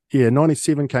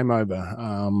 97 came over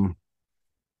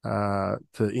to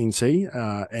NC,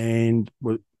 and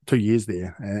 2 years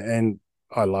there, and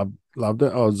I loved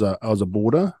it. I was a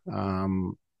boarder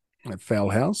at Fowl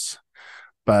House,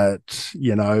 but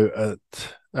it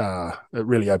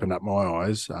really opened up my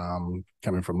eyes,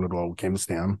 coming from little old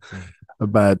Campbellstown.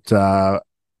 But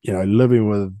living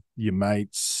with your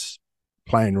mates,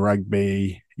 playing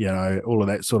rugby, all of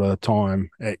that sort of time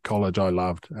at college, I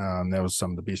loved. That was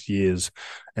some of the best years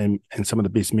and some of the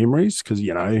best memories, because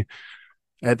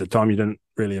at the time you didn't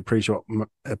really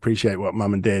appreciate what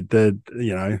mum and dad did.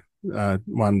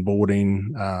 One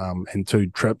boarding and 2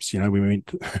 trips. We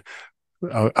went.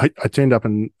 I turned up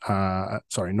in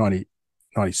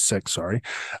 96,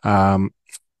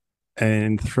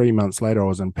 and 3 months later I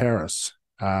was in Paris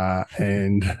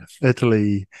and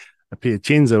Italy, a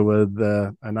Piacenza with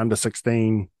an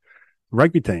under-16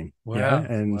 rugby team. Wow.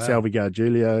 And Salvi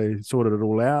Gargiulio sorted it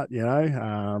all out,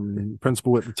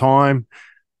 principal at the time.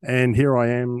 And here I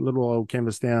am, little old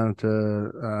Campbellstown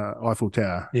to Eiffel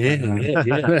Tower. Yeah.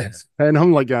 And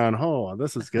I'm like going, oh,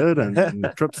 this is good.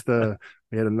 And trips we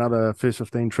had another first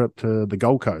 15 trip to the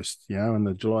Gold Coast, in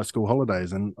the July school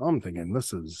holidays. And I'm thinking,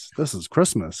 this is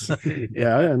Christmas.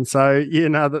 And so,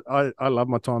 that I love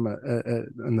my time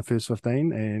in the first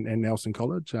 15 and Nelson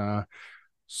College.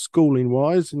 Schooling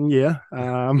wise, and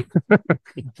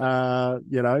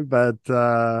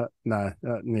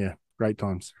great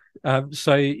times.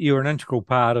 So you were an integral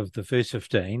part of the first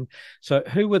 15. So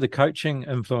who were the coaching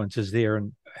influences there,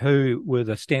 and who were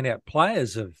the standout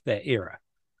players of that era?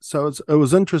 So it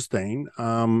was interesting.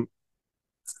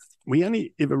 We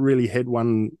only ever really had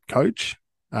one coach.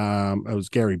 It was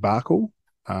Gary Barkle.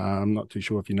 I'm not too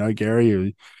sure if you know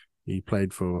Gary. He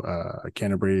played for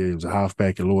Canterbury. He was a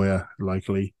halfback, a lawyer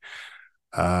locally.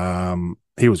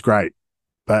 He was great,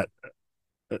 but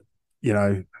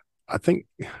I think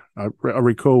I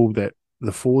recall that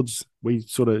the Fords, we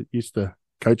sort of used to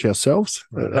coach ourselves.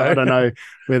 I don't know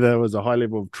whether it was a high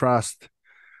level of trust.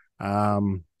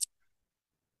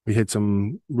 We had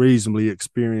some reasonably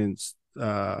experienced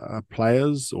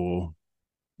players,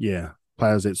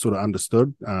 players that sort of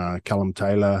understood. Callum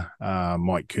Taylor,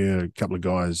 Mike Kerr, a couple of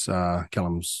guys.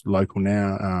 Callum's local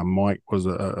now. Mike was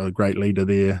a great leader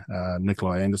there.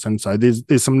 Nikolai Anderson. So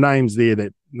there's some names there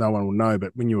that no one will know,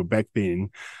 but when you were back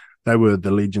then, they were the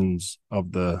legends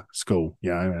of the school,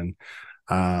 and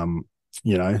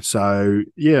so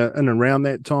in and around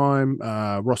that time,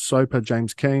 Ross Soper,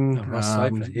 James King,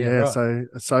 So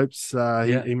Soaps,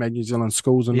 he made New Zealand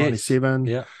schools in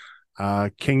 '97.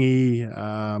 Kingy,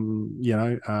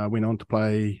 went on to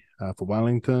play for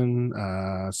Wellington.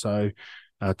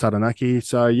 Taranaki.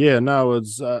 So it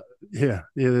was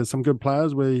there's some good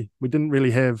players. We didn't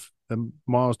really have the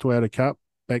Miles Toyota Cup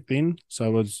back then, so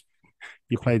it was.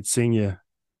 You played senior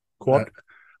quad.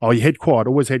 You had quad.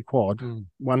 Always had quad.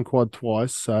 One quad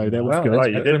twice. So that was good. Oh,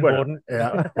 you did win.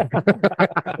 Yeah.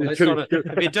 If you're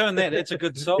doing that, that's a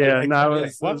good song. Yeah. No.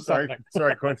 Sorry,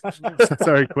 Quinn.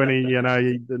 Sorry, Quinny. You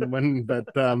didn't win, but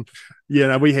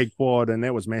we had quad, and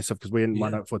that was massive because we hadn't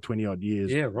won it for 20 odd years.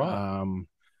 Yeah. Right.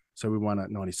 So we won at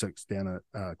 96 down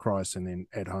at Christ, and then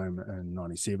at home in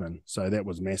 97. So that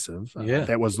was massive.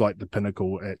 That was like the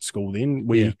pinnacle at school then.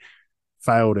 We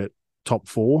failed at top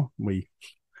 4. We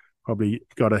probably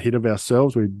got ahead of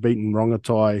ourselves. We'd beaten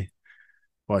Rongotai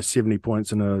by 70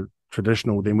 points in a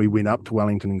traditional. Then we went up to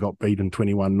Wellington and got beaten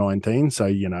 21-19. So,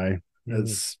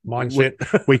 it's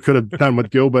mindset. We could have done with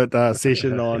Gilbert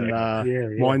session on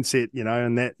mindset,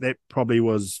 and that probably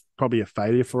was a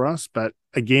failure for us. But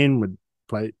again, we'd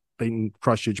beaten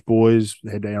Christchurch boys,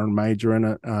 had Aaron Major in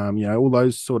it, all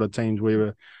those sort of teams. We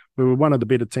were one of the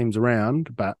better teams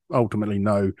around, but ultimately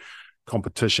no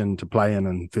competition to play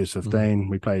in first 15.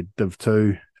 We played Div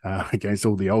 2 against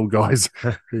all the old guys.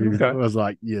 It was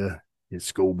like, you're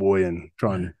schoolboy and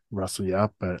try and rustle you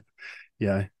up. But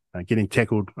getting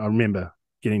tackled. I remember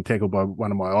getting tackled by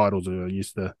one of my idols who I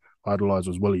used to idolise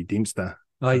was Willie Dempster,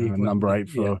 number 8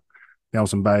 for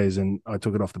Nelson Bays, and I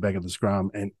took it off the back of the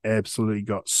scrum and absolutely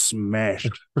got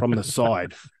smashed from the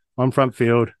side on front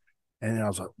field. And then I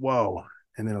was like, whoa.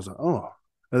 And then I was like, oh,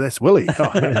 that's Willie.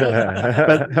 Oh.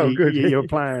 But you were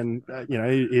playing,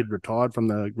 he'd retired from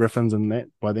the Griffins and that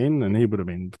by then, and he would have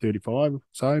been 35,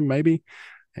 so maybe,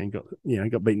 and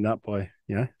got beaten up by,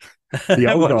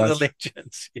 the old one guys. of the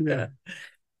legends.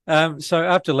 So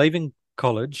after leaving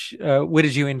college, where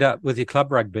did you end up with your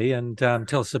club rugby? And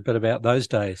tell us a bit about those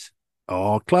days.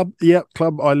 Oh, club.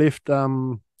 I left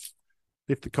the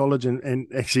college, and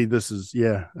actually this is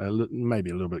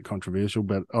maybe a little bit controversial,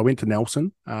 but I went to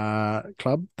Nelson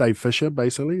club. Dave Fisher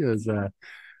basically is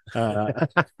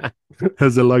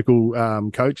as a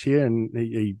local coach here, and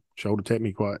he shoulder tapped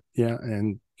me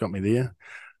and got me there.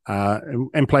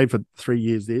 And played for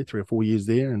 3 or 4 years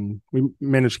there, and we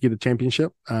managed to get a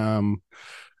championship. And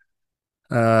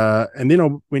then I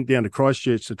went down to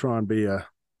Christchurch to try and be a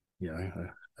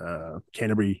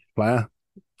Canterbury player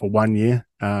for 1 year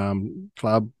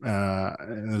club.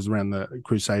 And it was around the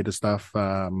Crusader stuff,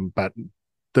 but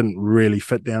didn't really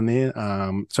fit down there.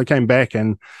 So I came back,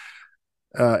 and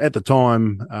at the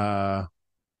time,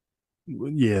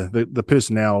 the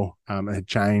personnel had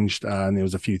changed, and there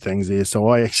was a few things there. So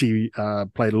I actually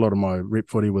played a lot of my rep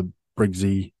footy with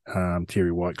Briggsy,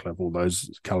 Terry Whitecliffe, all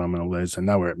those, Cullum and all those, and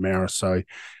they were at Marist. So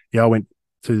I went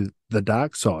to the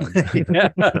dark side.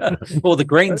 Or the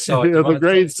green side. The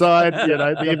green side,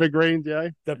 the evergreens,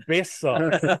 the best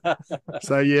side.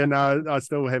 So I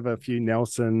still have a few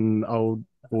Nelson old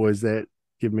boys that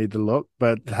give me the look,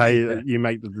 but hey, you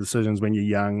make the decisions when you're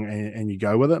young and you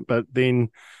go with it. But then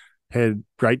had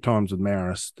great times with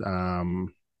Marist,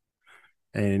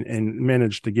 and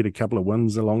managed to get a couple of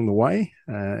wins along the way,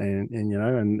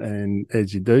 and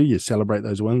as you do, you celebrate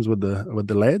those wins with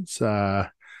the lads.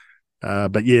 But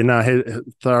I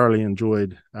thoroughly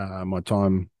enjoyed my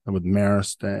time with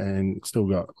Marist, and still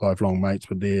got lifelong mates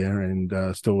with there,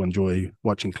 and still enjoy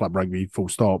watching club rugby. Full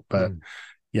stop. But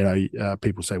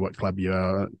people say what club you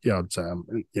are. I'd say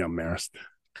Marist.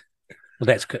 Well,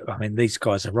 that's good. I mean, these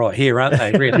guys are right here, aren't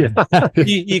they? Really?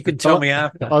 You can tell me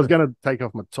after. I was going to take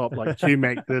off my top like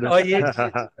Q-Mac did,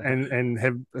 and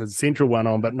have a central one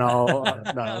on, but no,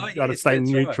 I've got to stay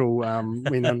neutral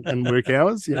when in work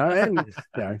hours, and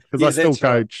because I still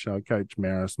coach. Right. I coach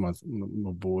Marist, my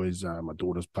boys, my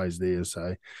daughter plays there,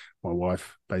 so my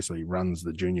wife basically runs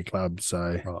the junior club.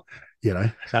 So,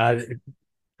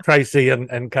 Tracy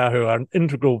and Kahu are an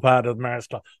integral part of the Marist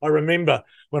Club. I remember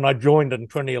when I joined in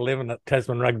 2011 at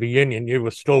Tasman Rugby Union, you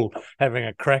were still having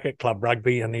a crack at club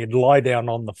rugby, and he'd lie down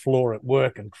on the floor at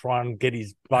work and try and get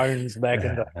his bones back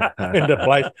into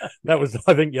place. That was,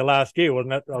 I think, your last year,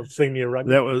 wasn't it, of senior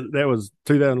rugby? That was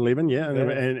 2011,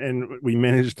 and we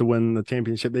managed to win the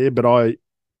championship there, but I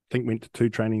think went to 2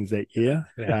 trainings that year.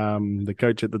 The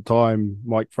coach at the time,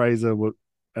 Mike Fraser,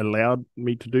 allowed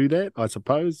me to do that, I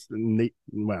suppose.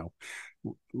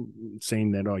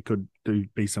 Seeing that I could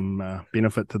be some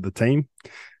benefit to the team,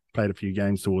 played a few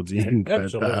games towards the end,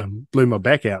 but blew my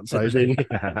back out. So then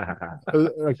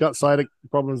I got sciatic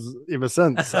problems ever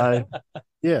since. So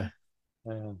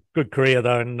good career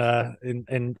though,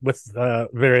 in with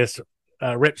various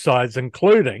rep sides,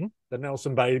 including the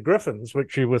Nelson Bay Griffins,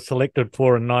 which you were selected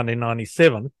for in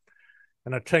 1997.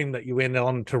 And a team that you went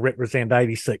on to represent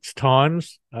 86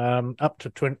 times, up to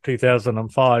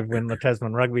 2005 when the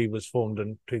Tasman Rugby was formed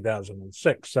in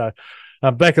 2006. So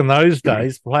back in those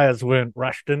days, players weren't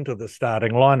rushed into the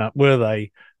starting lineup, were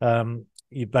they?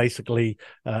 You basically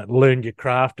learned your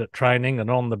craft at training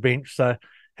and on the bench. So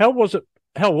how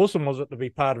awesome was it to be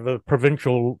part of a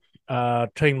provincial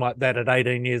team like that at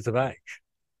 18 years of age?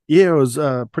 Yeah, it was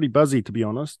pretty buzzy, to be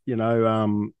honest.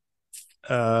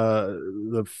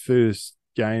 The first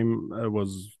game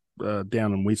was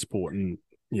down in Westport, and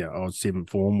I was 7th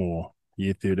form or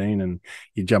year 13, and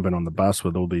you jump in on the bus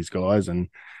with all these guys, and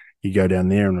you go down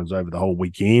there, and it was over the whole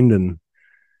weekend, and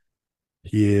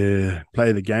you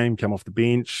play the game, come off the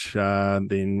bench,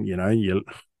 then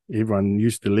everyone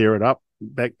used to layer it up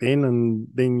back then, and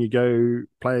then you go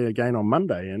play again on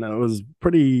Monday, and it was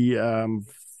pretty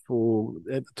for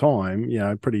at the time,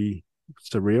 pretty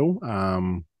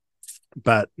surreal.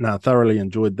 But no, thoroughly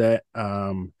enjoyed that.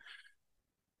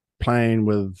 Playing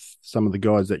with some of the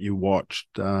guys that you watched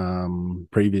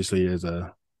previously as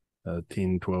a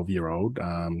 10, 12-year-old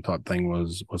type thing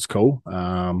was cool.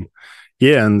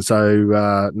 And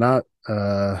so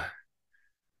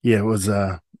it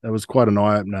was quite an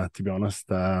eye opener, to be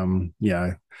honest.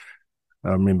 I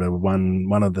remember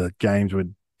one of the games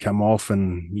would come off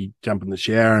and you jump in the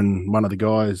shower, and one of the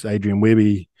guys, Adrian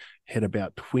Webby, had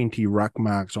about 20 ruck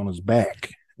marks on his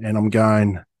back, and I'm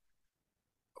going,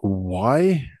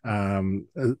 why? And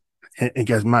he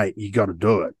goes, mate, you got to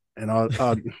do it. And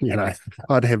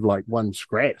I'd have like one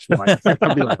scratch.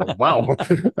 I'd be like, oh, wow.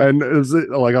 And it was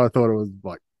like, I thought it was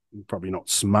like probably not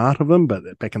smart of him, but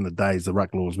back in the days, the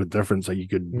ruck laws were different. So you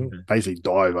could basically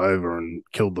dive over and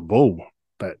kill the bull.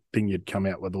 But then you'd come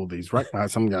out with all these ruck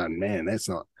marks. I'm going, man, that's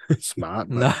not smart.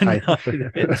 But,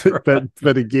 that's right.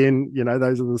 but again,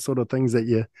 those are the sort of things that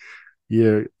you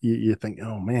think,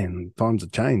 oh man, times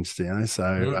have changed, So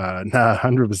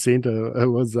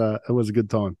 100%, it was a good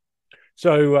time.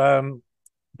 So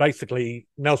basically,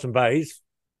 Nelson Bays,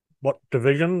 what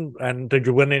division, and did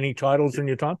you win any titles in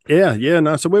your time?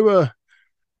 No. So we were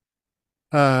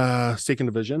second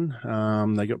division.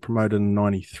 They got promoted in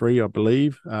 '93, I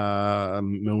believe.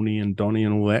 Milne and Donny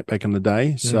and all that back in the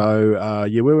day. So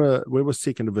we were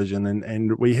second division,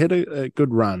 and we had a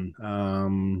good run.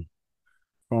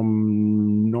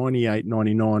 From 98,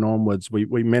 99 onwards, we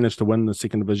managed to win the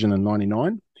second division in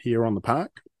 99 here on the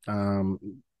park.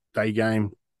 Day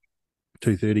game,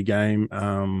 2:30 game,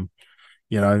 and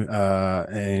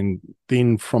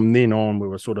then from then on, we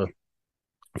were sort of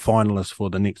finalists for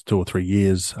the next 2 or 3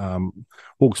 years.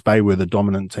 Hawke's Bay were the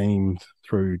dominant team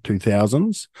through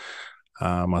 2000s.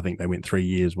 I think they went 3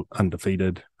 years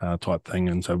undefeated type thing,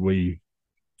 and so we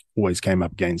always came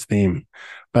up against them.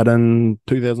 But in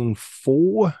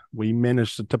 2004, we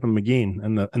managed to tip them again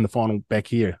in the final back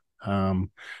here.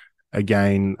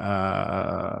 Again,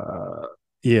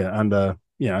 under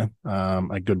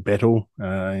a good battle,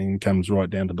 and comes right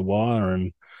down to the wire,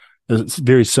 and it's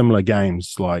very similar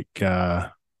games like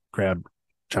crowd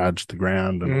charged the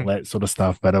ground and all that sort of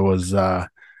stuff. But it was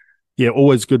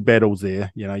always good battles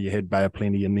there. You had Bay of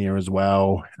Plenty in there as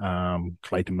well.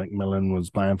 Clayton McMillan was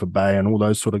playing for Bay, and all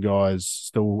those sort of guys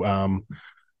still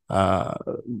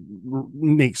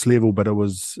next level. But it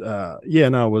was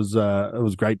it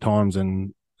was great times,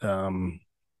 and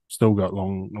still got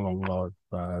long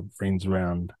friends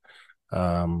around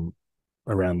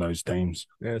those teams.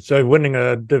 Yeah. So winning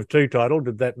a Div 2 title,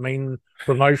 did that mean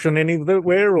promotion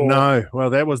anywhere? Or? No.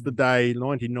 Well, that was the day,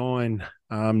 99.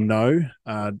 No.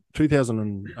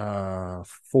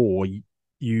 2004,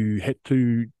 you had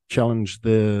to challenge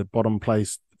the bottom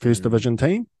place first division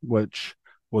team, which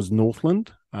was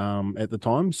Northland at the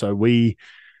time. So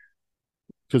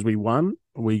because we won,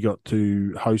 we got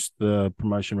to host the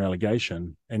promotion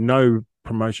relegation, and no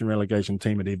promotion relegation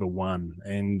team had ever won.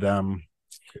 And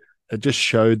it just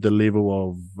showed the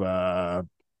level of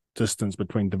distance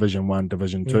between Division 1,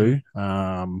 Division 2.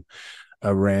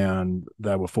 Around,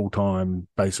 they were full-time,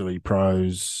 basically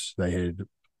pros. They had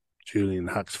Julian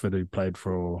Huxford, who played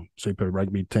for Super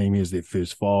Rugby team. He was their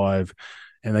first 5.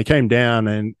 And they came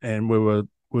down, and we were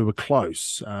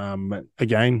close.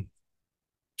 Again,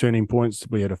 turning points,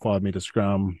 we had a 5-metre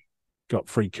scrum, got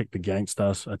free kicked against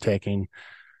us, attacking,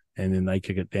 and then they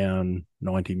kick it down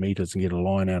 90 metres and get a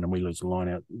line out, and we lose the line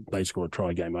out. They score a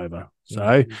try, game over.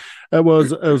 So it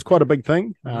was quite a big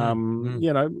thing, but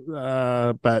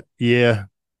yeah,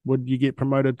 would you get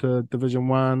promoted to Division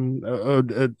 1?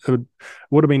 It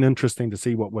would have been interesting to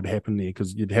see what would happen there,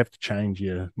 because you'd have to change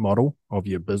your model of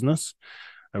your business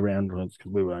around, because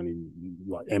we were only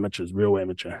like amateurs, real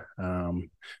amateur.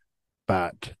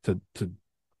 But to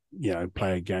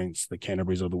play against the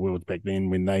Canterbury's of the world back then,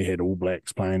 when they had All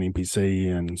Blacks playing NPC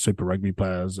and Super Rugby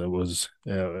players, it would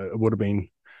have been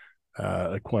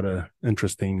quite a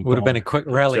interesting. Would have been a quick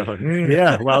rally.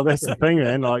 Yeah, well, that's the thing,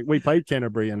 man. Like, we played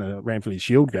Canterbury in a Ranfurly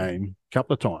Shield game a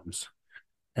couple of times,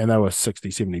 and they were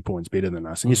 60, 70 points better than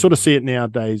us. And you sort of see it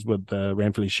nowadays with the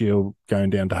Ranfurly Shield going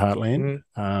down to Heartland.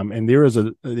 And there is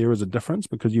a difference,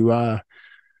 because you are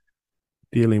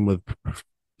dealing with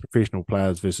professional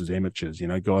players versus amateurs.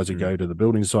 Guys who go to the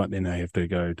building site, then they have to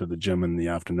go to the gym in the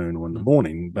afternoon or in the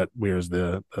morning. But whereas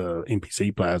the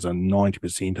NPC players are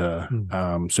 90%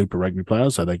 are Super Rugby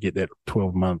players, so they get that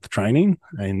 12-month training,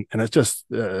 and it's just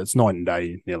it's night and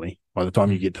day nearly by the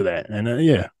time you get to that. And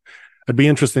it'd be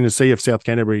interesting to see if South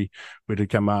Canterbury were to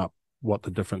come up, what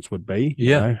the difference would be.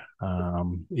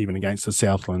 Even against the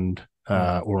Southland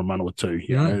or a Manawatu.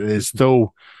 There's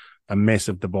still a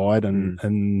massive divide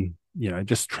and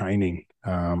just training.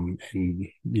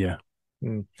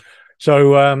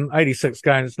 So 86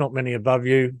 games, not many above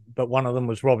you, but one of them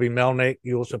was Robbie Melnick.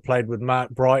 You also played with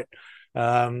Mark Bright.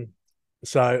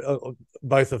 So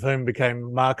both of whom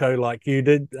became Mako like you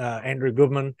did, Andrew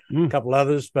Goodman, a couple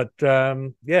others. But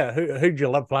who'd you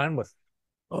love playing with?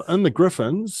 In the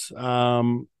Griffins,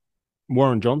 Warren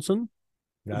Johnson.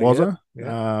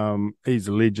 He's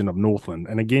a legend of Northland,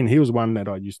 and again, he was one that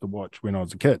I used to watch when I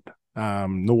was a kid.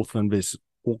 Northland versus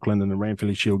Auckland in the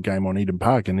Ranfurly Shield game on Eden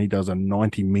Park, and he does a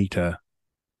 90-meter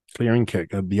clearing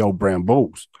kick of the old Brown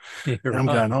Bulls. And I'm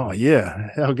going, oh yeah,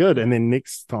 how good! And then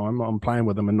next time I'm playing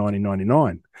with him in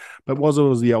 1999. But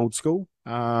was the old school?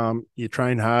 You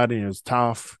train hard and he was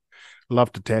tough.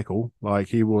 Loved to tackle. Like,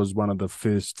 he was one of the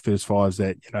first fives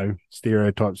that,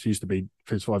 stereotypes used to be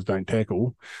first fives don't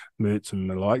tackle, Mertz and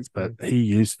the likes, but he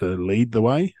used to lead the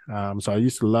way. So I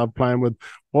used to love playing with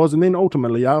Woz. And then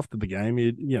ultimately after the game,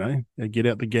 you'd get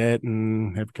out the gat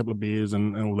and have a couple of beers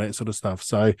and all that sort of stuff.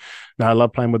 So no, I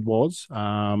love playing with Woz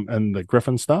and the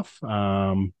Griffin stuff.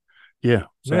 Very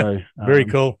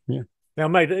cool. Yeah. Now,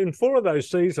 mate, in 4 of those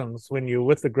seasons when you were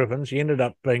with the Griffins, you ended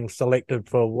up being selected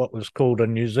for what was called a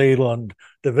New Zealand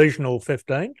Divisional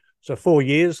 15. So 4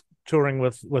 years touring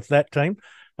with that team.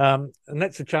 And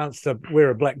that's a chance to wear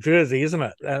a black jersey, isn't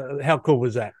it? How cool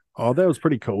was that? Oh, that was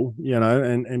pretty cool,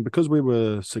 and because we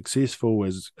were successful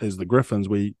as the Griffins,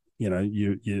 we,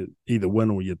 you either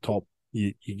win or you're top,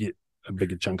 you get a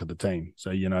bigger chunk of the team.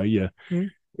 So,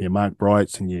 your Mark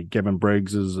Brights and your Gavin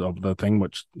Briggses of the thing,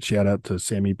 which shout out to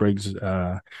Sammy Briggs,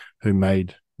 who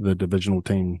made the divisional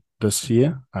team this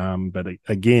year. But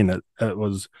again, it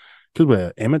was, because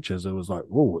we're amateurs, it was like,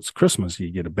 whoa, it's Christmas.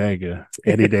 You get a bag of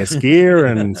Adidas gear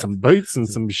and some boots and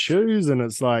some shoes. And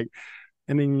it's like,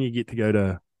 and then you get to go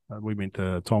to, we went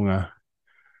to Tonga,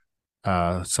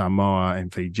 Samoa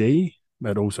and Fiji.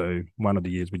 But also one of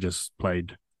the years we just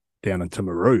played down in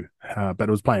Timaru, but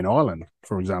it was playing Island,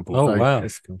 for example. Oh, wow.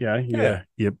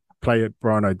 You play at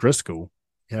Brian O'Driscoll,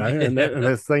 and that's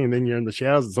the thing. And then you're in the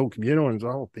showers, it's all communal, and it's,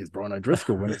 oh, there's Brian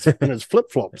O'Driscoll when it's in his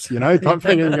flip flops, type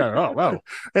thing. And you go, oh, well,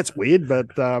 that's weird,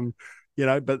 but to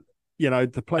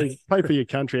play for your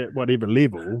country at whatever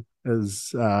level is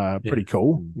pretty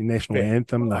cool. Your national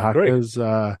anthem, the Huckers.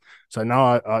 So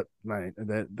no, mate,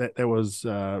 that was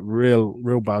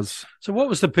real buzz. So what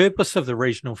was the purpose of the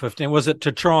regional 15? Was it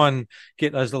to try and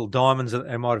get those little diamonds that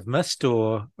they might have missed,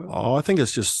 or? Oh, I think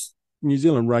it's just New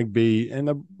Zealand rugby, and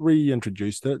they've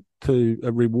reintroduced it to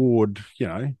reward,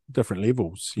 different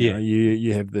levels.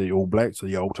 You have the All Blacks,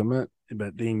 the ultimate,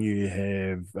 but then you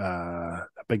have a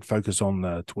big focus on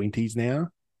the 20s now.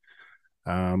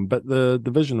 But the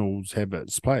divisionals have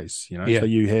its place, So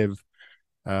you have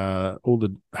all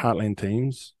the Heartland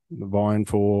teams vying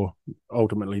for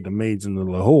ultimately the Meads and the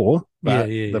Lahore, but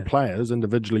the players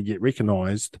individually get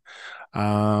recognised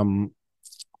for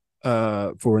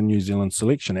a New Zealand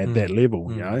selection at that level,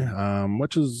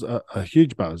 which is a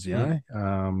huge buzz, You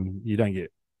don't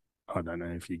get, I don't know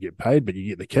if you get paid, but you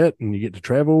get the kit and you get to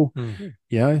travel,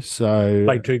 so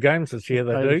played 2 games this year.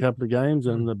 They do a couple of games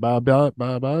in the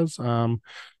bars,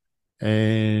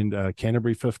 and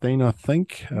Canterbury 15, I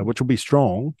think, which will be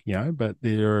strong, but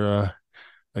there are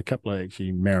a couple of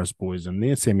actually Maris boys in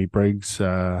there, Sammy Briggs,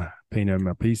 Pino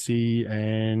Mapisi,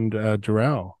 and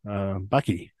Jarrell,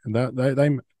 Bucky. And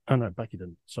Bucky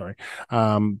didn't, sorry.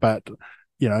 But,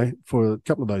 for a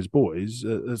couple of those boys,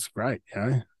 it's great,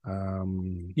 to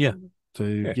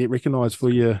get recognised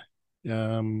for your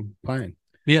playing.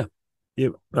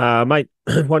 Mate,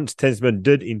 once Tasman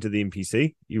did enter the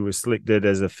NPC, you were selected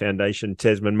as a foundation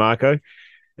Tasman Mako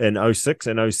in 06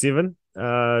 and 07.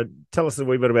 Tell us a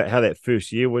wee bit about how that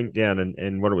first year went down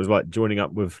and what it was like joining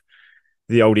up with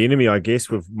the old enemy, I guess,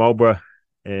 with Marlborough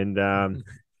and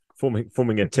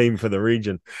forming a team for the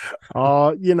region.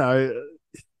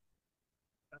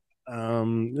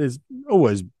 There's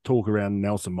always talk around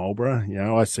Nelson Marlborough.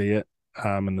 I see it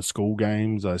in the school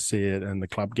games, I see it in the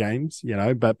club games.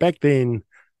 But back then,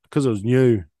 because it was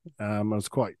new, it was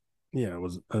quite, it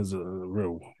was a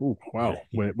real, wow,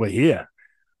 we're here.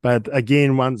 But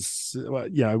again, once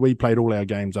we played all our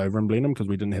games over in Blenheim because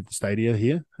we didn't have the stadia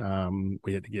here.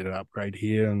 We had to get an upgrade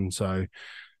here, and so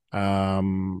Yeah,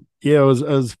 it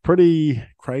was pretty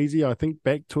crazy. I think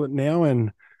back to it now,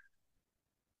 and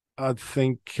I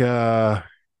think we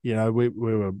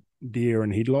were deer in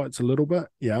headlights a little bit.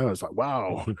 Yeah, I was like,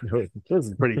 wow, this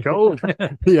is pretty cool.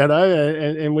 And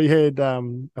we had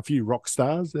a few rock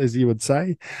stars, as you would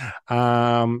say.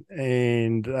 So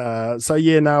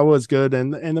yeah, no, it was good.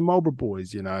 And the Marlborough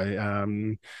boys,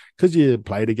 because you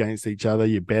played against each other,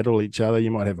 you battle each other,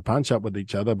 you might have a punch up with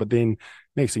each other, but then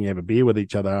next thing you have a beer with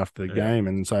each other after the game.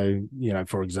 And so,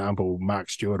 for example,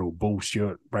 Mark Stewart or Bull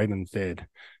Stewart, Braden's dad,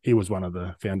 he was one of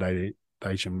the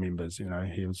foundation members.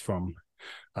 He was from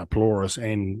Ploris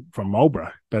and from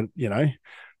Marlborough, but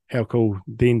how cool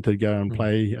then to go and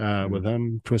play with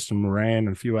him, Tristan Moran and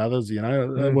a few others.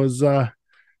 It was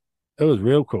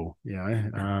real cool.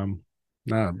 No,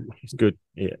 it's good.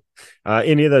 Yeah.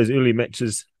 Any of those early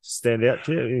matches stand out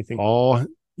to you? Anything? Oh,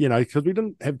 because we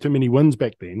didn't have too many wins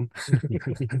back then,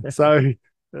 so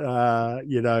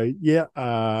yeah.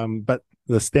 But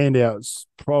the standouts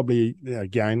probably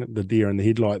again the deer in the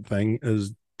headlight thing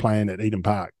is playing at Eden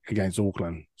Park against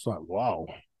Auckland. It's like, wow,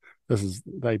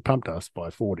 they pumped us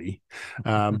by 40.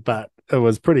 But it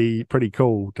was pretty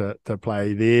cool to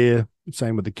play there.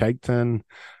 Same with the Cake Tin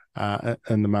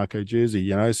in the Mako jersey,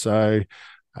 So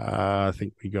I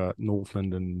think we got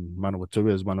Northland and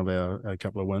Manawatu as one of a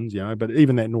couple of wins, But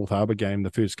even that North Harbour game, the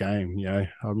first game, I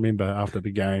remember after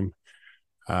the game,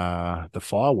 the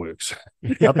fireworks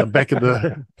up the back of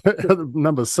the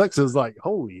number 6 is like,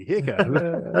 holy heck,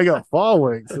 they got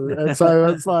fireworks. And so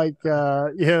it's like,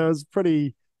 it was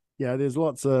pretty, there's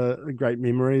lots of great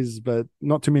memories, but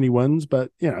not too many wins,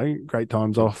 but, great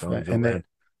times off. And that,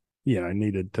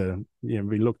 needed to,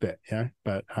 be looked at,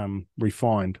 but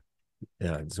refined.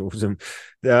 Yeah, it's awesome.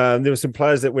 There were some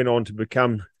players that went on to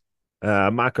become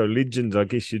Mako legends, I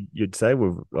guess you'd say,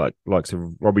 with likes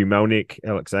of Robbie Melnick,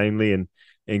 Alex Ainley, and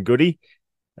Goody.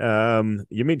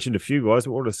 You mentioned a few guys.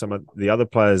 What are some of the other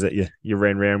players that you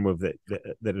ran around with that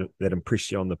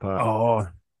impressed you on the park? Oh,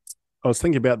 I was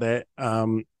thinking about that.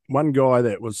 One guy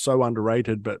that was so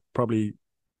underrated but probably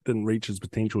didn't reach his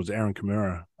potential was Aaron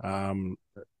Kimura.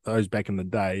 Those back in the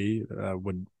day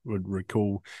would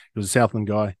recall. He was a Southland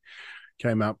guy,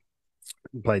 came up,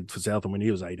 played for Southland when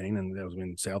he was 18, and that was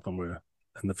when Southland were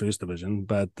in the first division.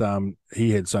 But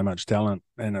he had so much talent,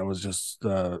 and it was just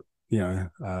some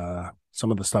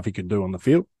of the stuff he could do on the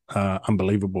field,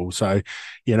 unbelievable. So,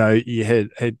 you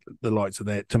had the likes of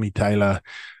that, Timmy Taylor,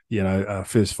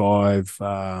 first five,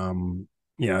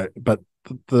 but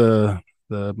the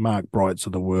Mark Brights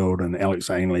of the world and Alex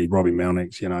Ainley, Robbie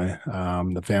Melnick,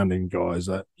 the founding guys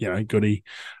that, Goody.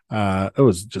 It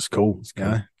was just cool,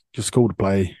 just cool to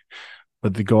play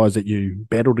with the guys that you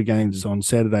battled against on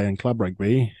Saturday in club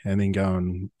rugby and then go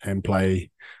and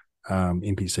play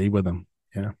NPC with them,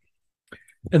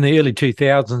 In the early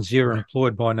 2000s, you were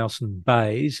employed by Nelson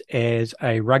Bays as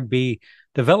a rugby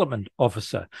development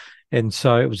officer. And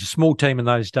so it was a small team in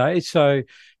those days. So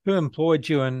who employed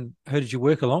you and who did you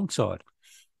work alongside?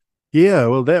 Yeah,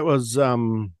 well, that was, I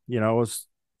was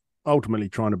ultimately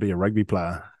trying to be a rugby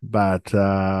player, but,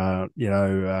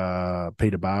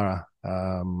 Peter Barra,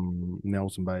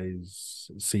 Nelson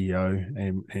Bays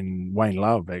CEO, and Wayne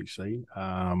Love, actually,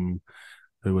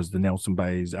 who was the Nelson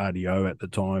Bays RDO at the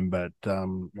time, but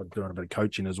was doing a bit of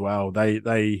coaching as well.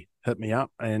 They hit me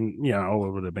up, and I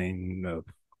would have been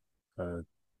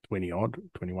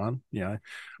 21, Oh,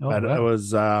 but wow.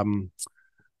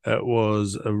 it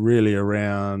was really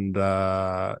around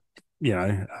they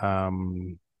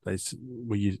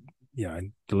were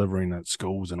delivering at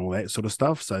schools and all that sort of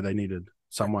stuff. So they needed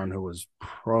someone who was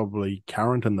probably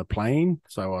current in the playing.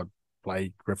 So I'd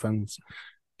play Griffins,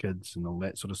 kids and all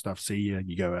that sort of stuff. See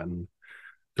you go out and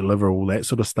deliver all that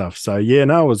sort of stuff. So it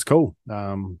was cool.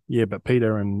 But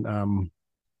Peter and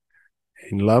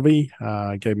Lovey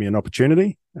gave me an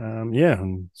opportunity.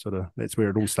 And sort of that's where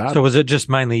it all started. So was it just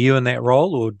mainly you in that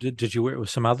role, or did you work with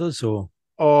some others? Or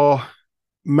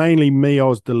mainly me. I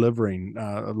was delivering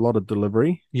a lot of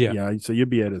delivery. Yeah. So you'd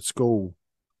be at a school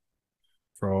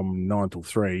from 9 till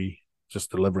 3,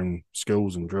 just delivering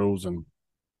skills and drills and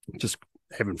just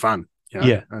having fun.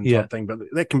 Type thing. But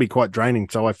that can be quite draining.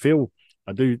 So I do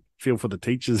feel for the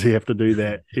teachers who have to do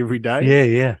that every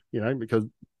day. Yeah. Because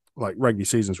like rugby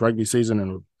season's rugby season,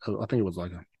 and I think it was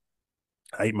like a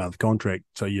 8-month contract.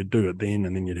 So you'd do it then,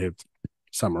 and then you'd have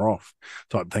summer off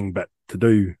type thing. But to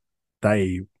do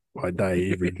day by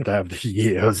day, every day of the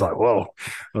year, I was like, whoa,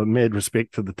 mad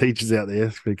respect to the teachers out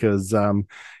there because,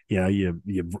 you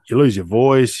lose your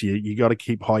voice. You got to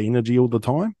keep high energy all the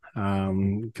time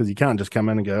because you can't just come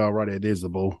in and go, oh, right, there's the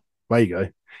ball. away you go.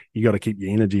 You got to keep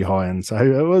your energy high, and so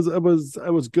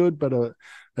it was good, but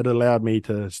it allowed me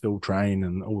to still train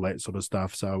and all that sort of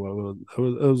stuff. So it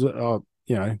was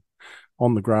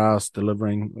on the grass,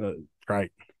 delivering,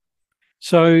 great.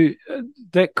 So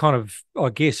that kind of, I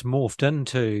guess, morphed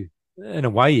into, in a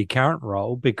way, your current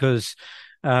role, because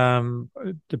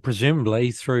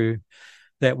presumably through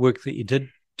that work that you did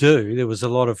do, there was a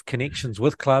lot of connections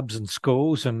with clubs and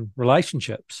schools and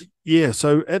relationships. Yeah,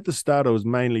 so at the start, I was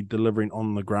mainly delivering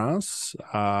on the grass,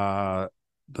 the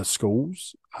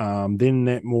schools. Then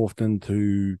that morphed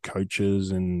into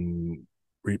coaches and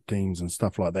rep teams and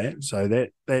stuff like that. So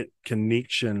that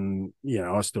connection,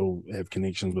 I still have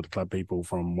connections with club people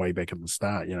from way back at the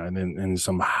start, and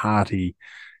some hearty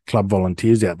club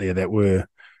volunteers out there that were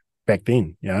back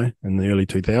then, in the early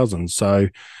 2000s. So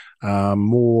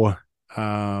more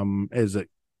as it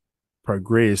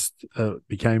progressed,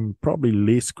 became probably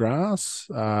less grass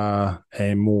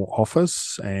and more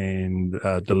office and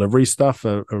delivery stuff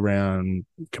around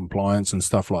compliance and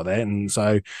stuff like that. And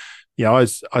so, I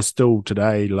still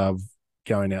today love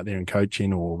going out there and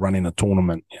coaching or running a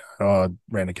tournament. I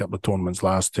ran a couple of tournaments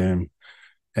last term,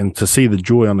 and to see the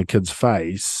joy on the kid's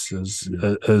face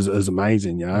is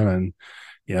amazing, and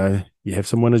you have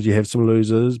some winners, you have some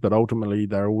losers, but ultimately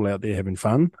they're all out there having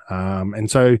fun. And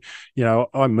so,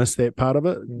 I miss that part of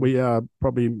it. We are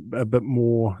probably a bit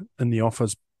more in the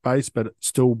office space, but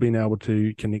still being able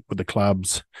to connect with the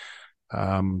clubs,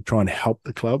 trying to help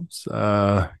the clubs,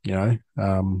 yeah.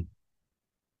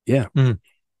 Yeah,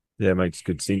 it makes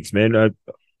good sense, man.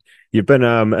 You've been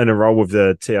in a role with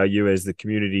the TRU as the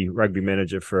community rugby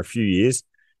manager for a few years,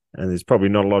 and there's probably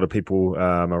not a lot of people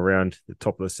around the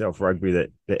top of the South Rugby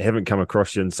that haven't come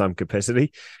across you in some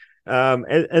capacity.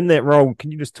 In that role,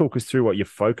 can you just talk us through what your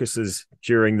focus is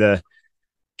during the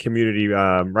community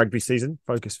rugby season,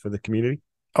 focus for the community?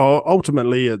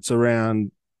 Ultimately, it's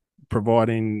around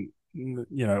providing,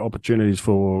 opportunities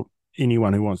for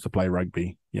anyone who wants to play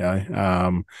rugby,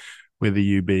 whether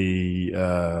you be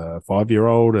a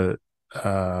 5-year-old at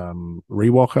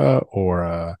Rewalker or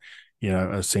a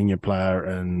senior player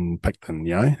in Picton,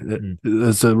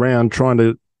 It's around trying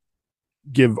to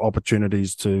give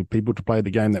opportunities to people to play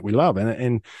the game that we love.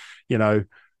 And so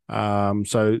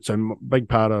big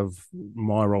part of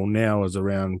my role now is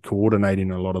around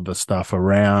coordinating a lot of the stuff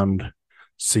around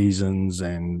seasons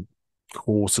and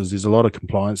courses. There's a lot of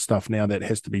compliance stuff now that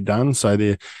has to be done. So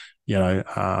there,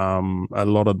 a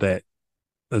lot of that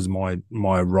is my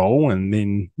role. And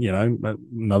then,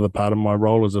 another part of my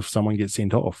role is if someone gets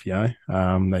sent off, they have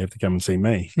to come and see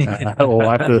me. Or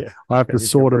I have to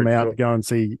sort them out to go and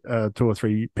see 2 or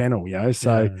 3 panel,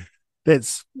 So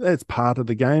that's part of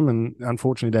the game. And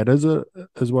unfortunately that is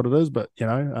what it is. But,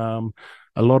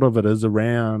 a lot of it is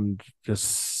around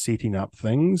just setting up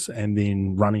things and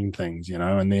then running things,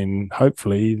 and then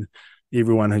hopefully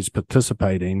everyone who's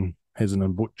participating has an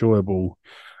enjoyable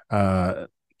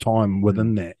time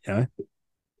within that,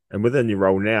 And within your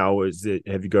role now,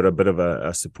 have you got a bit of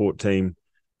a support team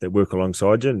that work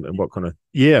alongside you, and what kind of?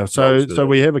 Yeah, so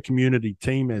we have a community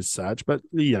team as such, but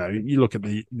you look at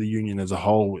the union as a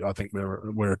whole. I think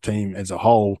we're a team as a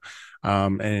whole,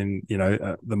 and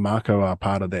the Mako are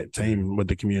part of that team with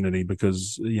the community,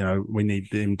 because we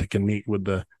need them to connect with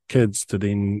the kids to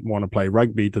then want to play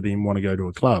rugby, to then want to go to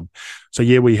a club. So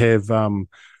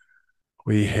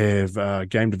we have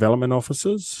game development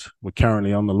officers. We're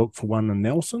currently on the look for one in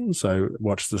Nelson, so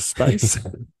watch this space.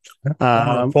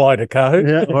 Apply to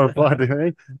Co. Or apply to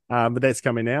me. But that's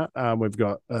coming out. We've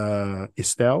got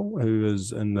Estelle, who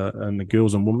is in the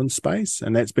girls and women's space,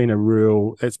 and that's been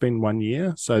 1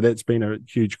 year. So that's been a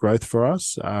huge growth for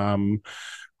us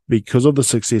because of the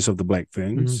success of the Black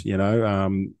Ferns.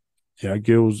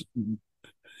 Girls.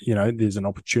 There's an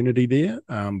opportunity there,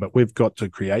 but we've got to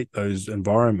create those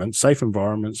environments, safe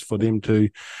environments for them to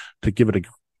give it a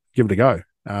go.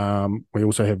 We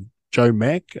also have Joe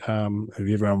Mack, who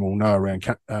everyone will know around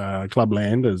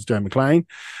Clubland as Joe McLean.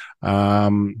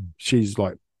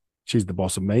 She's the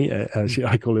boss of me.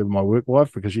 I call her my work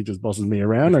wife because she just bosses me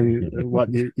around. And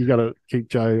you got to keep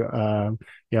Joe,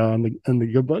 in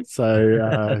the good books.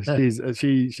 So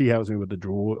she helps me with the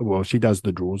draw. Well, she does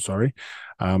the draws. Sorry,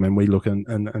 and we look in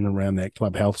around that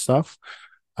club health stuff.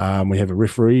 We have a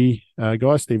referee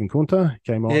guy, Stephen Kunta,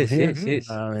 came on here, yes.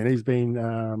 And he's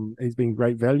been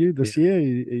great value this year.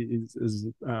 He's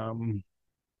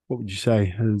what would you say,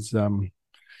 his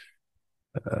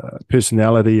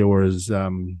personality or his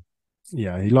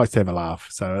he likes to have a laugh,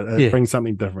 so it brings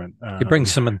something different. He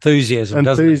brings some enthusiasm.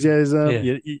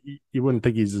 Yeah. You wouldn't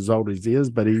think he's as old as he is,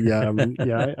 but he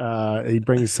he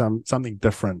brings something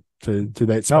different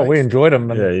that space. No, we enjoyed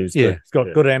him. And he's good. He's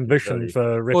got good ambition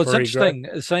for referee. Well, it's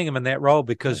interesting seeing him in that role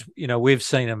because, we've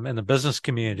seen him in the business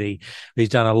community. He's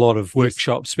done a lot of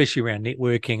workshops, especially around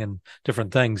networking and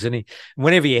different things. And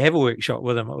whenever you have a workshop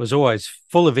with him, it was always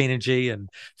full of energy and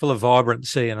full of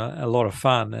vibrancy and a lot of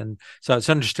fun. And so it's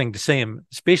interesting to see him,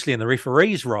 especially in the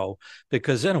referee's role,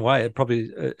 because in a way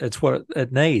it's what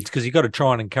it needs, because you've got to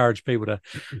try and encourage people to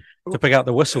pick up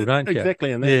the whistle, don't you?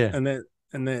 Exactly.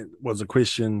 And that was a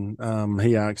question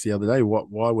he asked the other day.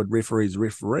 Why would referees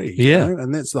referee? Yeah.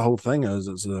 And that's the whole thing, is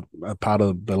it's a part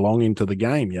of belonging to the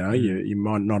game. You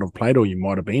might not have played, or you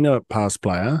might have been a past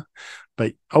player,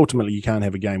 but ultimately you can't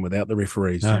have a game without the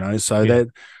referees. So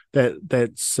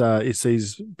that's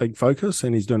SC's big focus,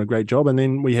 and he's doing a great job. And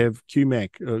then we have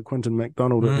QMac, Quinton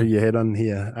McDonald, who you had on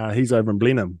here. He's over in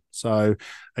Blenheim. So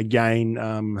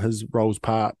again, his role's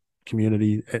part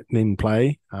community then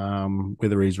play,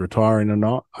 whether he's retiring or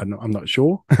not, I'm not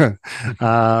sure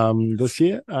this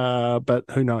year, but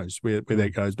who knows where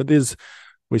that goes. But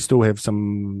we still have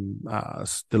some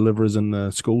deliverers in the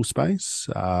school space,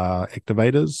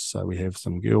 activators. So we have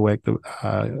some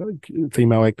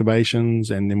female activations,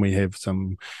 and then we have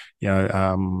some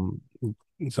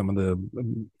some of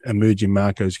the emerging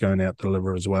Makos going out to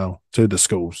deliver as well to the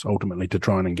schools, ultimately to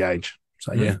try and engage.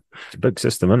 So it's a big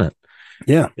system, isn't it?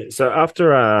 Yeah. So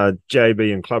after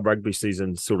JB and club rugby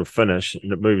season sort of finish,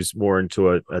 and it moves more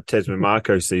into a Tasman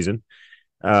Mako season,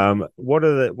 what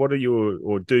are your,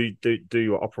 or do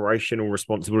your operational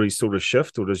responsibilities sort of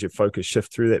shift, or does your focus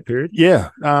shift through that period? Yeah.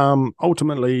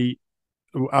 Ultimately,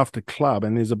 after club,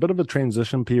 and there's a bit of a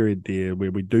transition period there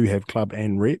where we do have club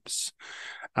and reps,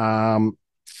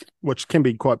 which can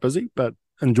be quite busy but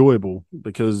enjoyable,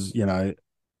 because I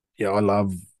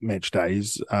love match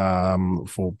days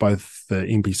for both the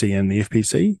NPC and the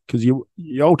FPC, because you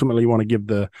ultimately want to give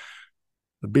the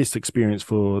best experience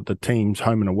for the teams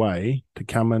home and away to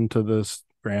come into this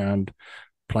ground,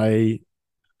 play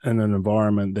in an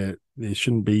environment that there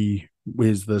shouldn't be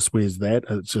where's this, where's that.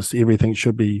 It's just everything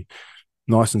should be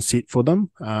nice and set for them.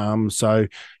 So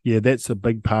that's a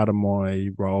big part of my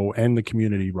role and the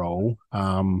community role.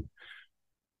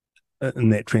 In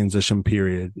that transition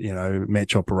period,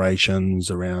 match operations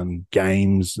around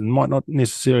games, and might not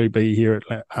necessarily be here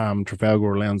at Trafalgar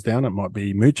or Lansdowne. It might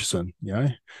be Murchison,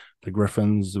 the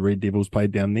Griffins, the Red Devils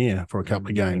played down there for a couple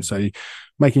of games. So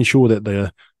making sure that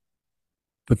the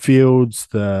fields,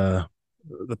 the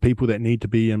people that need to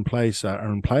be in place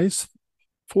are in place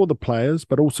for the players,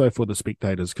 but also for the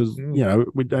spectators, because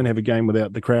we don't have a game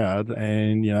without the crowd,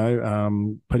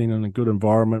 and putting in a good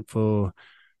environment for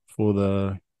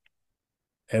the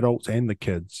adults and the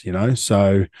kids,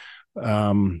 so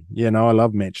I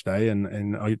love match day,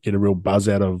 and I get a real buzz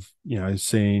out of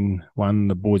seeing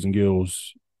the boys and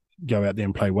girls go out there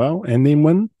and play well and then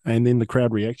win, and then the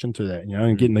crowd reaction to that,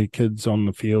 and getting the kids on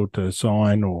the field to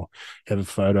sign or have a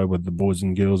photo with the boys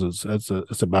and girls, it's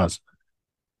a buzz.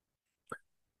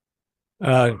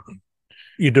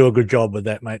 You do a good job with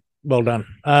that, mate. Well done.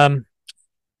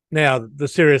 Now, the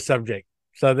serious subject.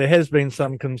 So there has been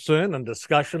some concern and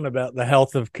discussion about the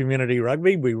health of community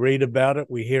rugby. We read about it,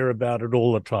 we hear about it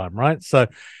all the time, right? So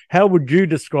how would you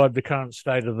describe the current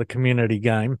state of the community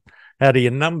game? How do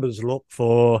your numbers look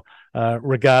for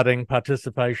regarding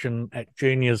participation at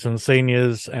juniors and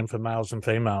seniors, and for males and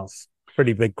females?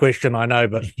 Pretty big question, I know,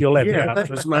 but you'll have the answer.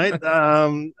 Thanks, mate.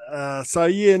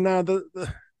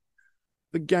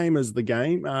 The game is the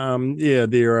game.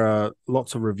 There are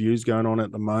lots of reviews going on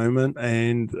at the moment,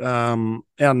 and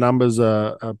our numbers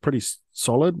are pretty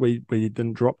solid. We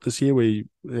didn't drop this year. We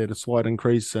had a slight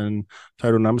increase in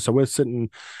total numbers. So we're sitting,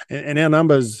 and our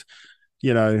numbers,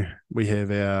 we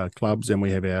have our clubs and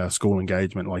we have our school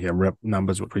engagement, like our RIP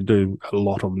numbers, which we do a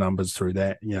lot of numbers through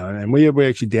that, and we're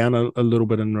actually down a little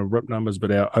bit in the RIP numbers,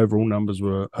 but our overall numbers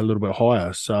were a little bit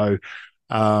higher. So,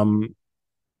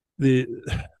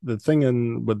 the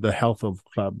thing with the health of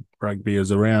club rugby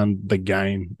is around the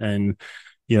game, and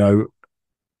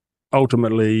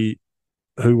ultimately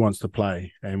who wants to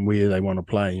play and where they want to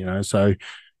play. So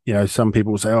some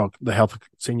people say, oh, the health of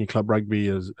senior club rugby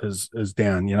is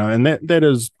down, and that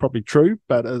is probably true,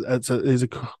 but there's a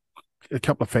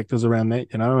couple of factors around that,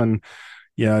 and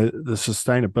the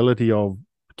sustainability of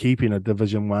keeping a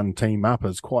Division 1 team up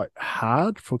is quite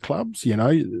hard for clubs.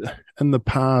 In the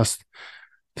past,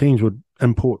 teams would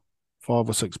import 5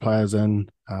 or 6 players in,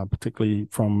 particularly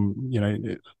from,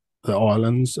 the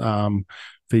islands,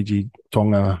 Fiji,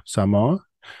 Tonga, Samoa.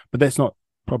 But that's not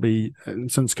probably,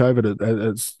 since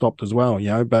COVID, it's stopped as well,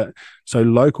 But so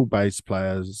local-based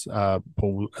players,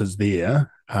 pool is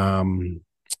there.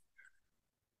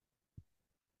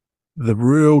 the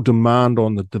real demand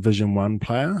on the Division 1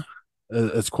 player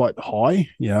is quite high.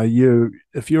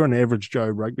 If you're an average Joe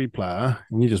rugby player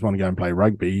and you just want to go and play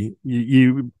rugby,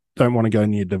 you don't want to go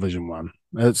near Division 1.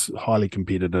 It's highly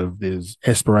competitive. There's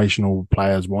aspirational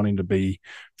players wanting to be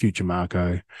future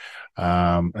Mako,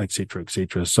 et cetera, et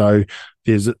cetera. So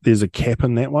there's a cap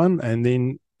in that one.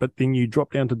 But then you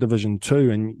drop down to Division 2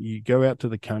 and you go out to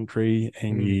the country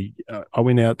and I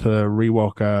went out to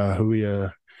Rewaka,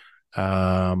 Huia,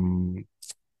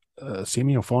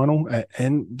 semi or final,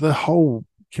 and the whole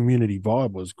community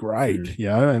vibe was great,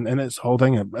 and it's the whole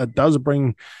thing. It does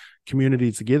bring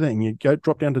communities together, and you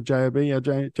drop down to JOB. Our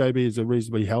JOB is a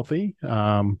reasonably healthy.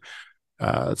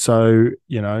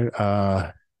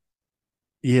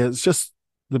 It's just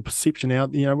the perception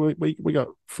out. We got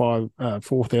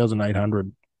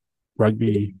 4,800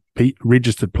 rugby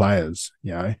registered players.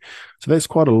 So that's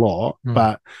quite a lot,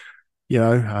 but.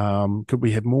 Could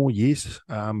we have more? Yes.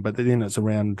 But then it's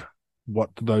around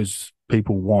what those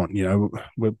people want.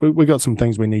 We got some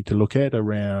things we need to look at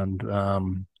around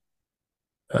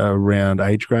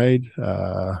age grade,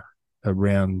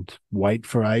 around weight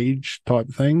for age type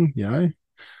thing. If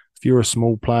you're a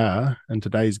small player in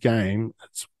today's game,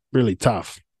 it's really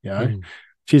tough.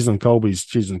 Cheslin Colby's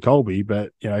Cheslin Colby,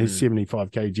 but he's 75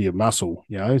 kg of muscle.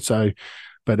 So,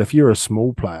 but if you're a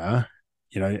small player,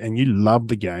 and you love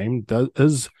the game,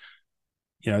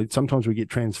 sometimes we get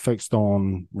transfixed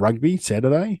on rugby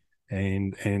Saturday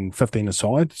and 15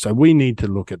 aside. So we need to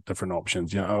look at different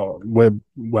options. We're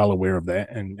well aware of that.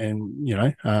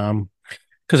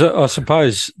 Because I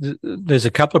suppose there's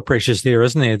a couple of pressures there,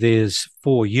 isn't there? There's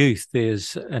for youth,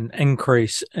 there's an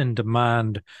increase in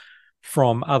demand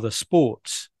from other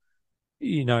sports.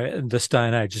 In this day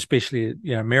and age, especially,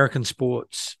 American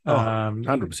sports,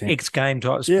 100%. X game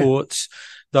type sports,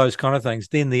 those kind of things.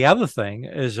 Then the other thing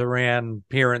is around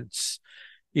parents,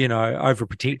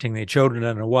 overprotecting their children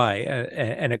in a way.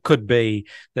 And it could be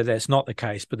that that's not the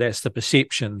case, but that's the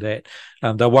perception that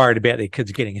they're worried about their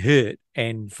kids getting hurt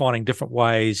and finding different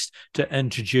ways to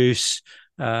introduce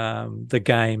the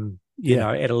game,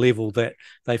 at a level that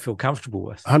they feel comfortable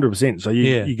with. 100%. So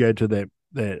you go to that,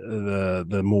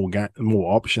 the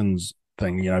more options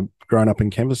thing. Growing up in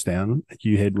Canvasstown,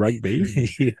 you had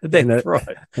rugby, that's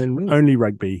right, and only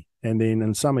rugby, and then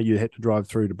in summer you had to drive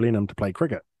through to Blenheim to play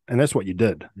cricket, and that's what you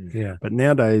did. But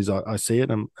nowadays I see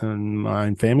it in my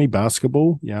own family.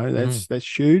 Basketball,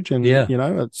 that's huge, and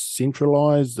it's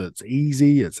centralized, it's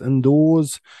easy, it's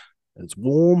indoors, it's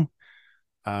warm,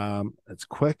 it's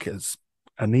quick, it's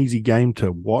an easy game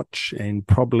to watch, and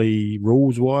probably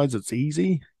rules wise it's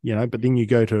easy, but then you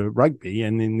go to rugby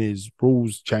and then there's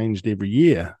rules changed every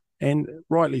year, and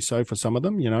rightly so for some of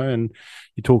them, and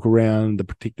you talk around the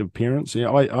protective parents.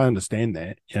 I understand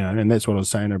that, and that's what I was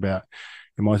saying about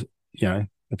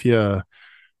if you're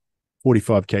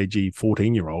 45 kg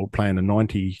 14-year-old playing a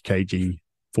 90 kg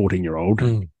 14-year-old,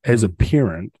 as a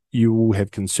parent, you will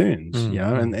have concerns,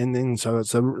 and then so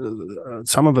it's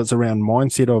some of it's around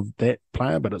mindset of that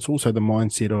player, but it's also the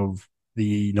mindset of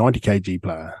the 90 kg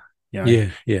player.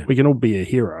 We can all be a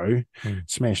hero,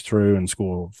 smash through and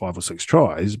score 5 or 6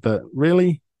 tries, but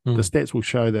really the stats will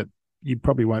show that you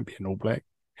probably won't be an All Black.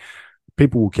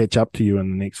 People will catch up to you in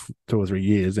the next 2 or 3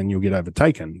 years, and you'll get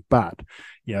overtaken. But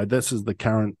this is the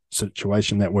current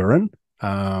situation that we're in,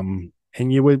 and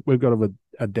we've got to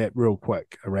adapt real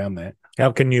quick around that.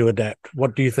 How can you adapt?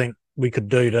 What do you think we could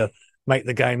do to make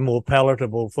the game more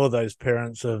palatable for those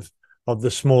parents of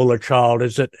the smaller child?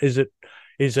 Is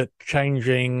it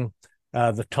changing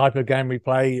the type of game we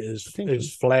play?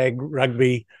 Is flag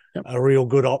rugby a real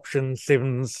good option?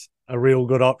 Sevens a real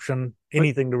good option?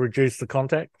 Anything to reduce the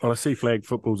contact? Well, I see flag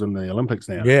footballs in the Olympics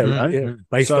now.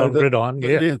 Based on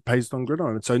gridiron. Based on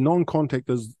gridiron. So non-contact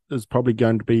is probably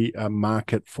going to be a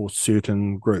market for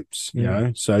certain groups.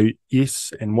 So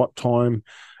yes, and what time,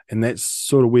 and that's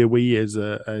sort of where we as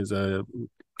a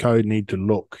code need to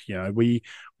look. We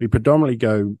predominantly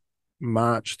go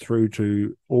March through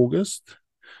to August,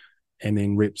 and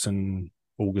then reps in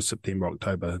August, September,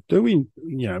 October. We're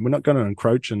not going to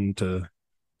encroach into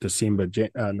December,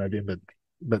 November,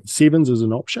 but sevens is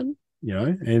an option,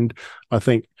 and I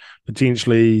think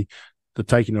potentially the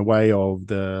taking away of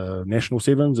the national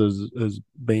sevens has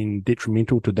been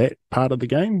detrimental to that part of the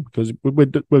game, because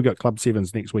we've got club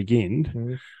sevens next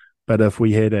weekend, but if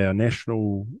we had our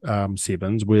national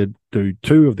sevens, we'd do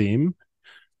 2 of them,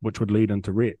 which would lead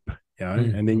into rep,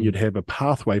 and then you'd have a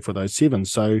pathway for those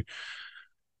sevens. So,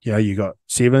 you got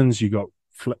sevens, you got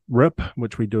rip,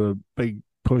 which we do a big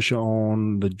push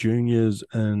on the juniors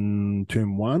in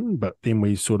term 1, but then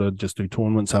we sort of just do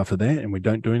tournaments after that, and we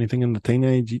don't do anything in the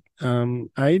teenage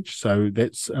age. So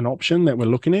that's an option that we're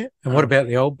looking at. And what about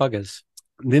the old buggers?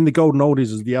 Then the golden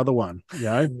oldies is the other one,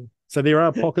 So there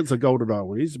are pockets of golden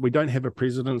oldies. We don't have a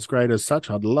president's grade as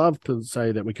such. I'd love to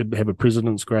say that we could have a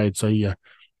president's grade, so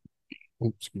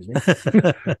excuse me,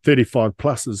 35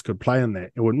 pluses could play in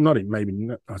that. It would not even, maybe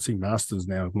I see masters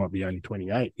now, it might be only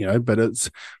 28, but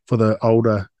it's for the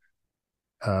older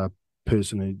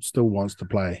person who still wants to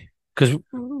play. Because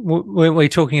weren't we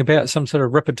talking about some sort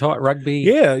of ripper-type rugby?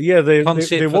 Yeah.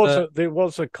 There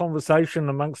was a conversation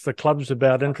amongst the clubs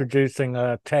about introducing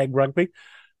tag rugby.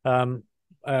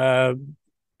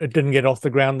 It didn't get off the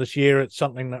ground this year. It's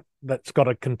something that's got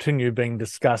to continue being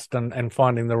discussed and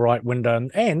finding the right window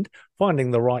and finding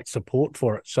the right support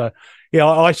for it. So, yeah,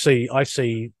 I see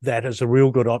that as a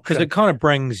real good option. Because it kind of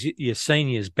brings your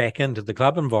seniors back into the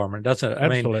club environment, doesn't it?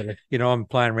 Absolutely. I mean, I'm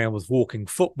playing around with walking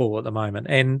football at the moment,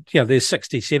 and, there's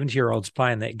 60, 70-year-olds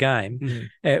playing that game.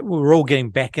 We're all getting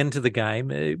back into the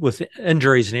game with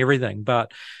injuries and everything,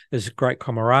 but there's great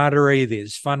camaraderie,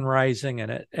 there's fundraising,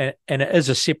 and it is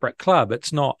a separate club.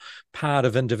 It's not part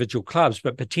of individual clubs,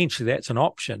 but potentially that's an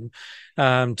option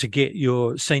to get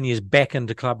your seniors back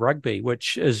into club rugby,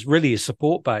 which is really a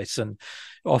support base, and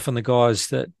often the guys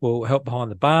that will help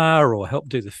behind the bar or help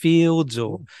do the fields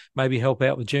or maybe help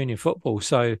out with junior football.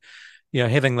 So,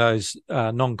 having those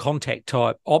non-contact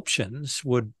type options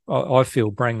would, I feel,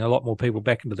 bring a lot more people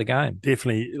back into the game.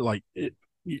 Definitely,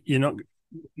 you're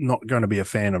not going to be a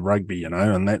fan of rugby,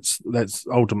 and that's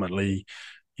ultimately,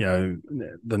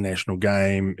 the national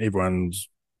game. Everyone's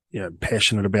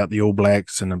passionate about the All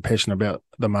Blacks and passionate about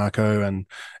the Mako and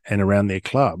around their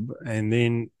club. And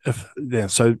then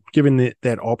so given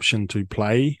that option to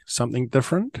play something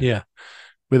different,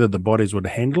 whether the bodies would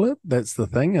handle it, that's the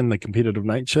thing, and the competitive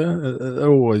nature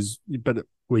always. But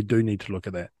we do need to look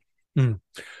at that.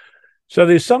 So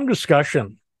there's some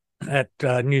discussion at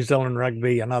New Zealand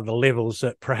Rugby and other levels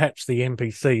that perhaps the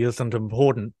NPC isn't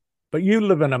important, but you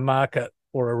live in a market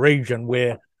or a region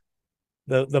where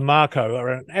the Mako are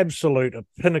an absolute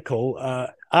pinnacle.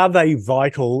 Are they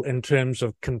vital in terms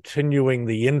of continuing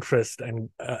the interest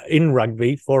in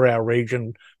rugby for our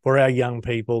region, for our young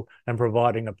people, and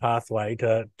providing a pathway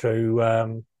to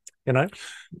play at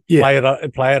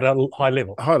a high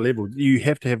level? High level. You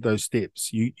have to have those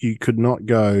steps. You could not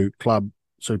go club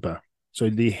super. So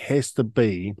there has to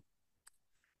be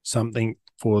something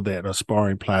for that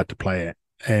aspiring player to play at.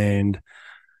 And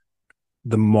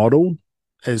the model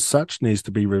as such needs to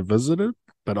be revisited,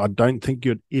 but I don't think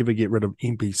you'd ever get rid of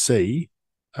NPC.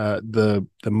 The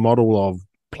model of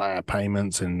player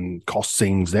payments and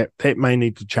costings, that may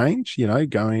need to change,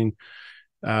 going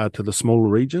to the smaller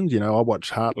regions. I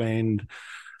watched Heartland,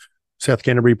 South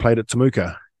Canterbury played at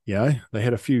Temuka. They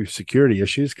had a few security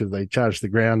issues because they charged the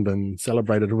ground and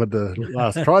celebrated with the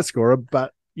last try scorer,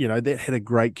 but, that had a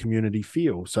great community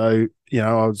feel. So,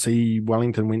 I would see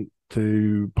Wellington went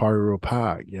to Porirua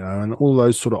Park, and all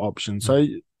those sort of options. So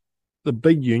the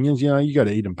big unions, you go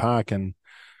to Eden Park and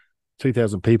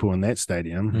 2,000 people in that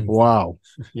stadium. Wow.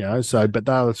 So, but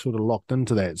they're sort of locked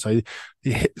into that. So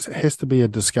there has to be a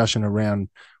discussion around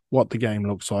what the game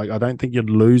looks like. I don't think you'd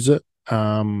lose it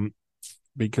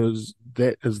because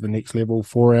that is the next level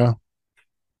for our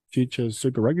future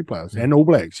Super Rugby players and All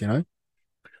Blacks,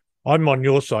 I'm on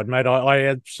your side, mate. I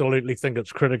absolutely think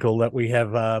it's critical that we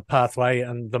have a pathway,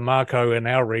 and the Mako in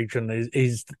our region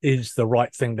is the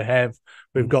right thing to have.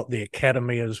 We've got the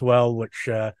academy as well, which,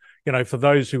 for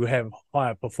those who have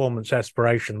higher performance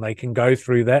aspiration, they can go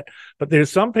through that. But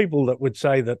there's some people that would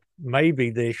say that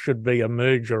maybe there should be a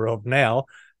merger of now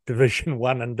Division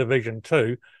 1 and Division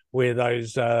 2, where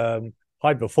those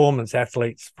high performance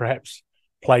athletes perhaps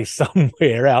play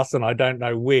somewhere else, and I don't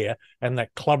know where, and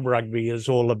that club rugby is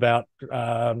all about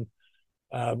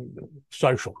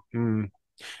social. Yeah,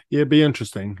 it'd be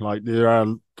interesting. There are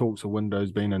talks of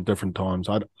windows being in different times.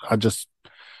 I just,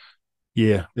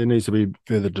 there needs to be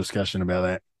further discussion about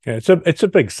that. Yeah, it's a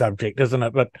big subject, isn't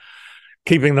it? But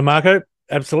keeping the Mako,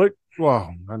 absolute.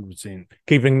 Wow, 100%.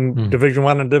 Keeping Division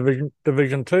 1 and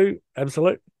Division 2,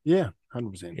 absolute. Yeah,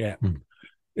 100%. Yeah.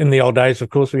 In the old days, of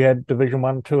course, we had Division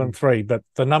 1, 2, and 3, but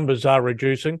the numbers are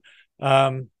reducing.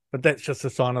 But that's just a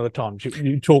sign of the times.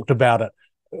 You talked about it.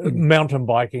 Mountain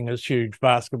biking is huge.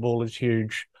 Basketball is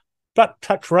huge. But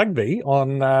touch rugby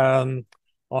on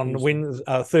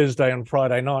Thursday and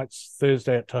Friday nights.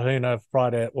 Thursday at Tahuna,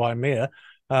 Friday at Waimea.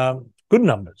 Good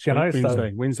numbers,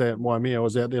 Wednesday at Waimea. I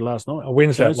was out there last night.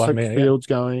 Wednesday at Waimea. 6 fields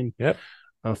going. Yep.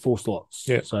 4 slots.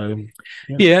 Yeah. So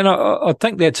and I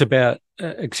think that's about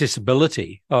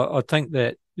accessibility. I think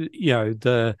that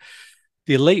the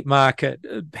elite market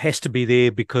has to be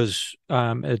there because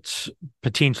it's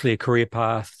potentially a career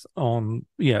path on,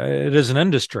 it is an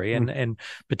industry and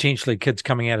potentially kids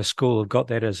coming out of school have got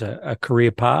that as a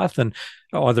career path, and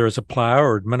either as a player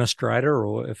or administrator,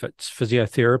 or if it's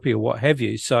physiotherapy or what have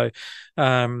you. So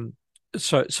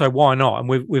why not? And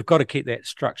we've got to keep that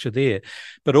structure there,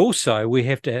 but also we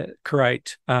have to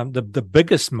create the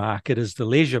biggest market is the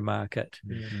leisure market.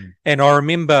 And I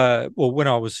remember, when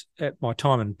I was at my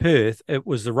time in Perth, it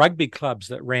was the rugby clubs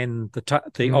that ran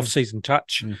the off-season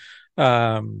touch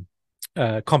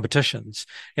competitions,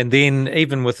 and then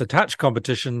even with the touch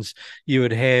competitions, you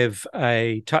would have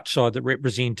a touch side that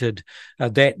represented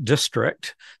that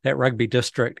rugby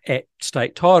district at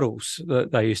state titles.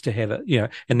 They used to have it,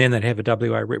 and then they'd have a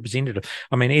WA representative.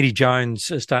 I mean, Eddie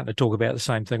Jones is starting to talk about the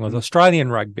same thing with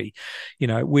Australian rugby.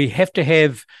 We have to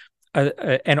have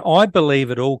and I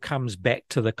believe it all comes back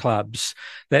to the clubs.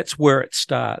 That's where it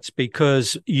starts,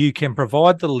 because you can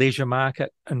provide the leisure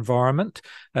market environment.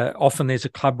 Often there's a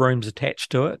club rooms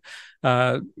attached to it.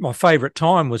 My favourite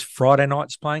time was Friday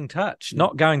nights playing touch,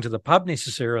 not going to the pub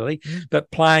necessarily,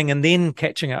 but playing and then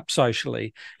catching up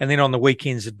socially. And then on the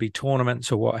weekends it'd be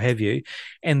tournaments or what have you.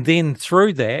 And then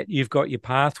through that, you've got your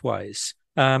pathways.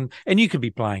 And you could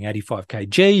be playing 85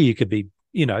 kg, you could be,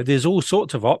 there's all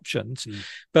sorts of options,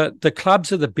 but the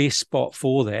clubs are the best spot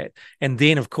for that. And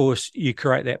then, of course, you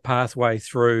create that pathway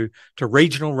through to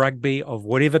regional rugby of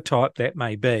whatever type that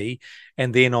may be,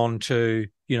 and then on to,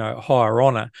 higher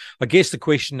honour. I guess the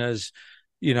question is,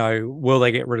 will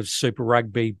they get rid of Super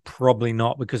Rugby? Probably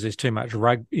not, because there's too much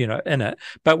rugby, in it.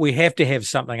 But we have to have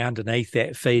something underneath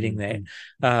that, feeding that.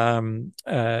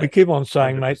 We keep on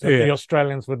saying, mate, that the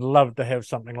Australians would love to have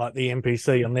something like the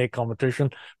NPC in their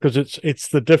competition, because it's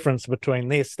the difference between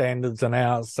their standards and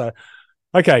ours. So,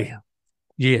 okay,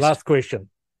 last question.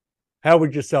 How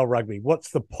would you sell rugby?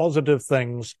 What's the positive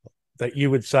things that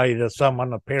you would say to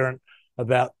someone, a parent,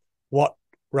 about what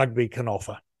rugby can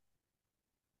offer?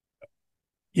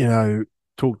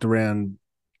 Talked around,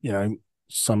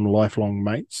 some lifelong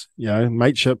mates,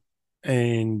 mateship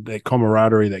and that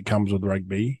camaraderie that comes with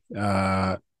rugby.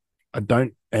 And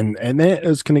that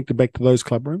is connected back to those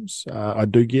club rooms. I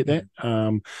do get that.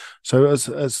 So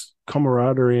as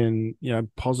camaraderie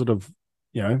and, positive,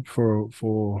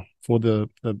 for the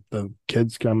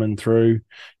kids coming through.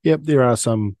 Yep, there are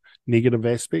some negative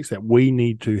aspects that we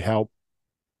need to help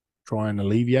try and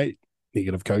alleviate.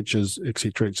 Negative coaches,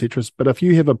 etc., etc. But if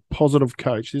you have a positive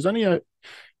coach, there's only if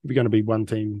you're going to be one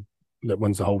team that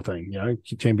wins the whole thing,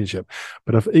 championship.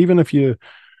 But if you're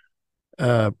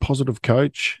a positive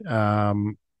coach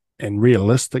and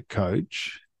realistic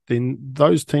coach, then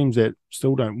those teams that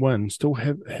still don't win still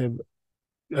have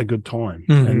a good time.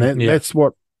 And that's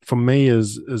what, for me,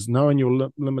 is knowing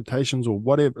your limitations or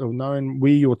whatever, or knowing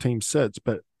where your team sits,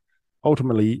 but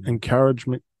ultimately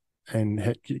encouragement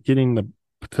and getting the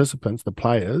participants, the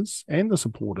players and the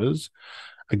supporters,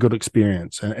 a good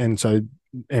experience, and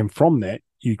from that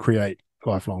you create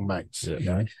lifelong mates.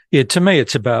 To me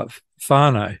it's about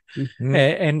whānau.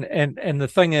 And the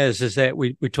thing is that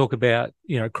we talk about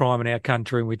crime in our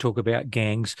country, and we talk about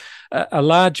gangs. A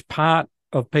large part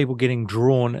of people getting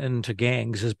drawn into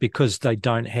gangs is because they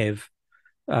don't have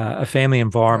a family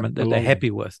environment that they're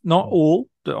happy with. Not all,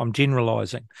 I'm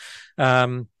generalizing.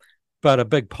 But a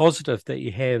big positive that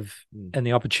you have and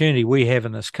the opportunity we have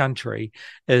in this country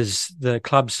is the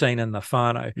club scene in the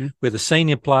whānau, where the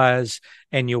senior players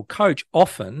and your coach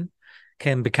often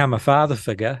can become a father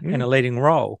figure in a leading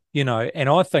role, and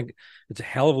I think it's a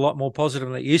hell of a lot more positive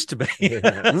than it used to be.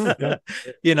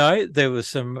 There were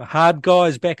some hard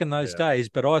guys back in those days,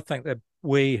 but I think that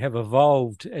we have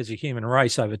evolved as a human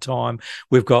race over time.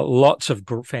 We've got lots of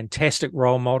fantastic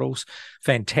role models,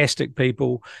 fantastic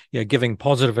people, giving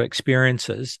positive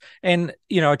experiences, and,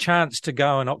 a chance to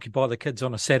go and occupy the kids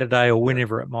on a Saturday or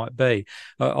whenever it might be.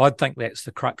 I think that's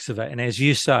the crux of it. And as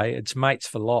you say, it's mates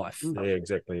for life. Yeah,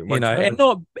 exactly. And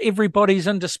not everybody's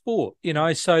into sport,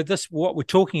 so what we're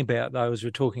talking about, though, is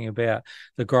we're talking about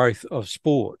the growth of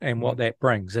sport and what that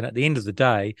brings. And at the end of the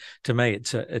day, to me,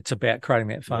 it's about creating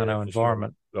that whānau environment.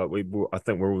 Like I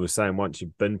think we're all the same. Once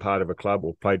you've been part of a club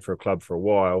or played for a club for a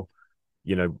while,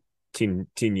 10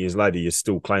 years later, you're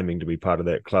still claiming to be part of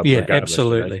that club. Yeah,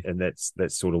 absolutely. And that's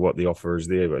sort of what the offer is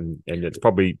there. And it's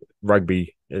probably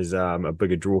rugby is a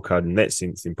bigger draw card in that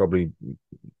sense than probably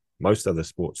most other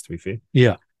sports, to be fair.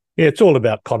 Yeah, it's all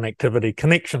about connectivity,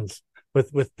 connections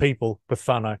with people, with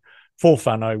whānau. for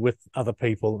whānau with other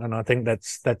people. And I think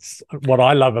that's what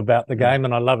I love about the game,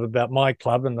 and I love about my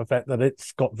club, and the fact that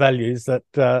it's got values that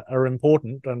are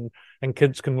important, and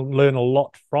kids can learn a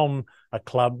lot from a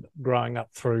club growing up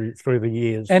through the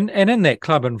years. And in that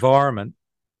club environment,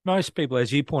 most people,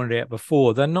 as you pointed out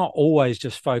before, they're not always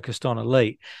just focused on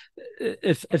elite.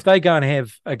 If they go and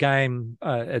have a game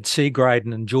at C grade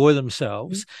and enjoy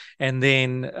themselves, and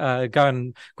then go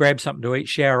and grab something to eat,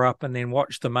 shower up, and then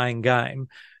watch the main game,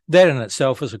 that in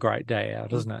itself is a great day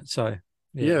out, isn't it? So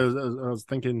yeah, I was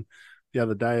thinking the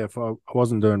other day, if I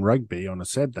wasn't doing rugby on a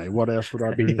Saturday, what else would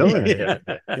I be doing? Yeah.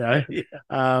 You know?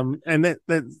 Yeah. And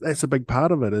that's a big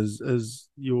part of it is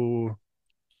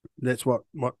that's what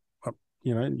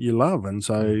you know you love, and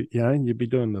so you know you'd be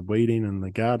doing the weeding and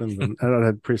the gardens, and I'd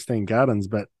have pristine gardens,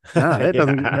 but no,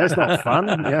 that's not fun,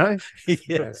 you know.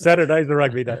 Yeah. Saturday's a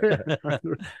rugby day.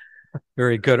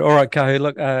 Very good. All right, Kahu,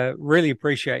 look, really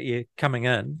appreciate you coming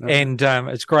in, and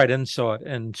it's great insight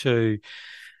into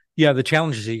the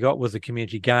challenges you got with the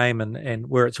community game and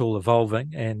where it's all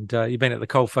evolving. And you've been at the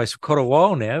coalface for quite a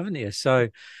while now, haven't you? So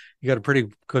you got a pretty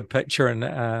good picture,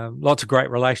 and lots of great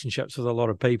relationships with a lot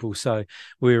of people. So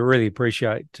we really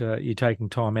appreciate you taking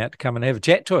time out to come and have a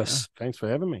chat to us. Thanks for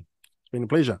having me. It's been a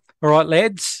pleasure. All right,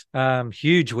 lads.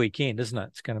 Huge weekend, isn't it?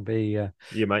 It's going to be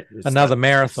mate. Another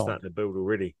marathon. Starting to build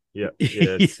already. Yeah.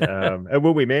 It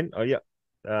will be, man. Oh, yeah.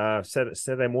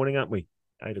 Saturday morning, aren't we?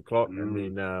 8 o'clock, and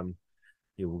then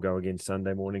we'll go again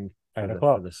Sunday morning. 8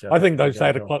 o'clock. I think those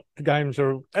 8 o'clock games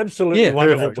are absolutely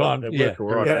wonderful time.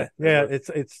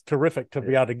 It's terrific to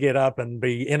be able to get up and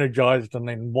be energized, and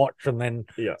then watch, and then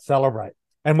celebrate.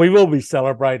 And we will be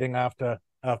celebrating after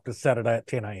Saturday at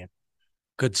 10 a.m.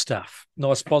 Good stuff.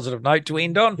 Nice positive note to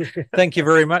end on. Thank you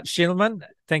very much, gentlemen.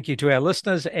 Thank you to our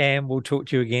listeners, and we'll talk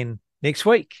to you again next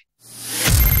week.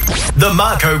 The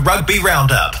Mako Rugby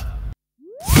Roundup.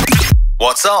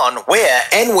 What's on, where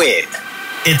and when.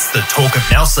 It's the Talk of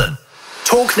Nelson.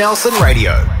 Talk Nelson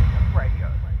Radio.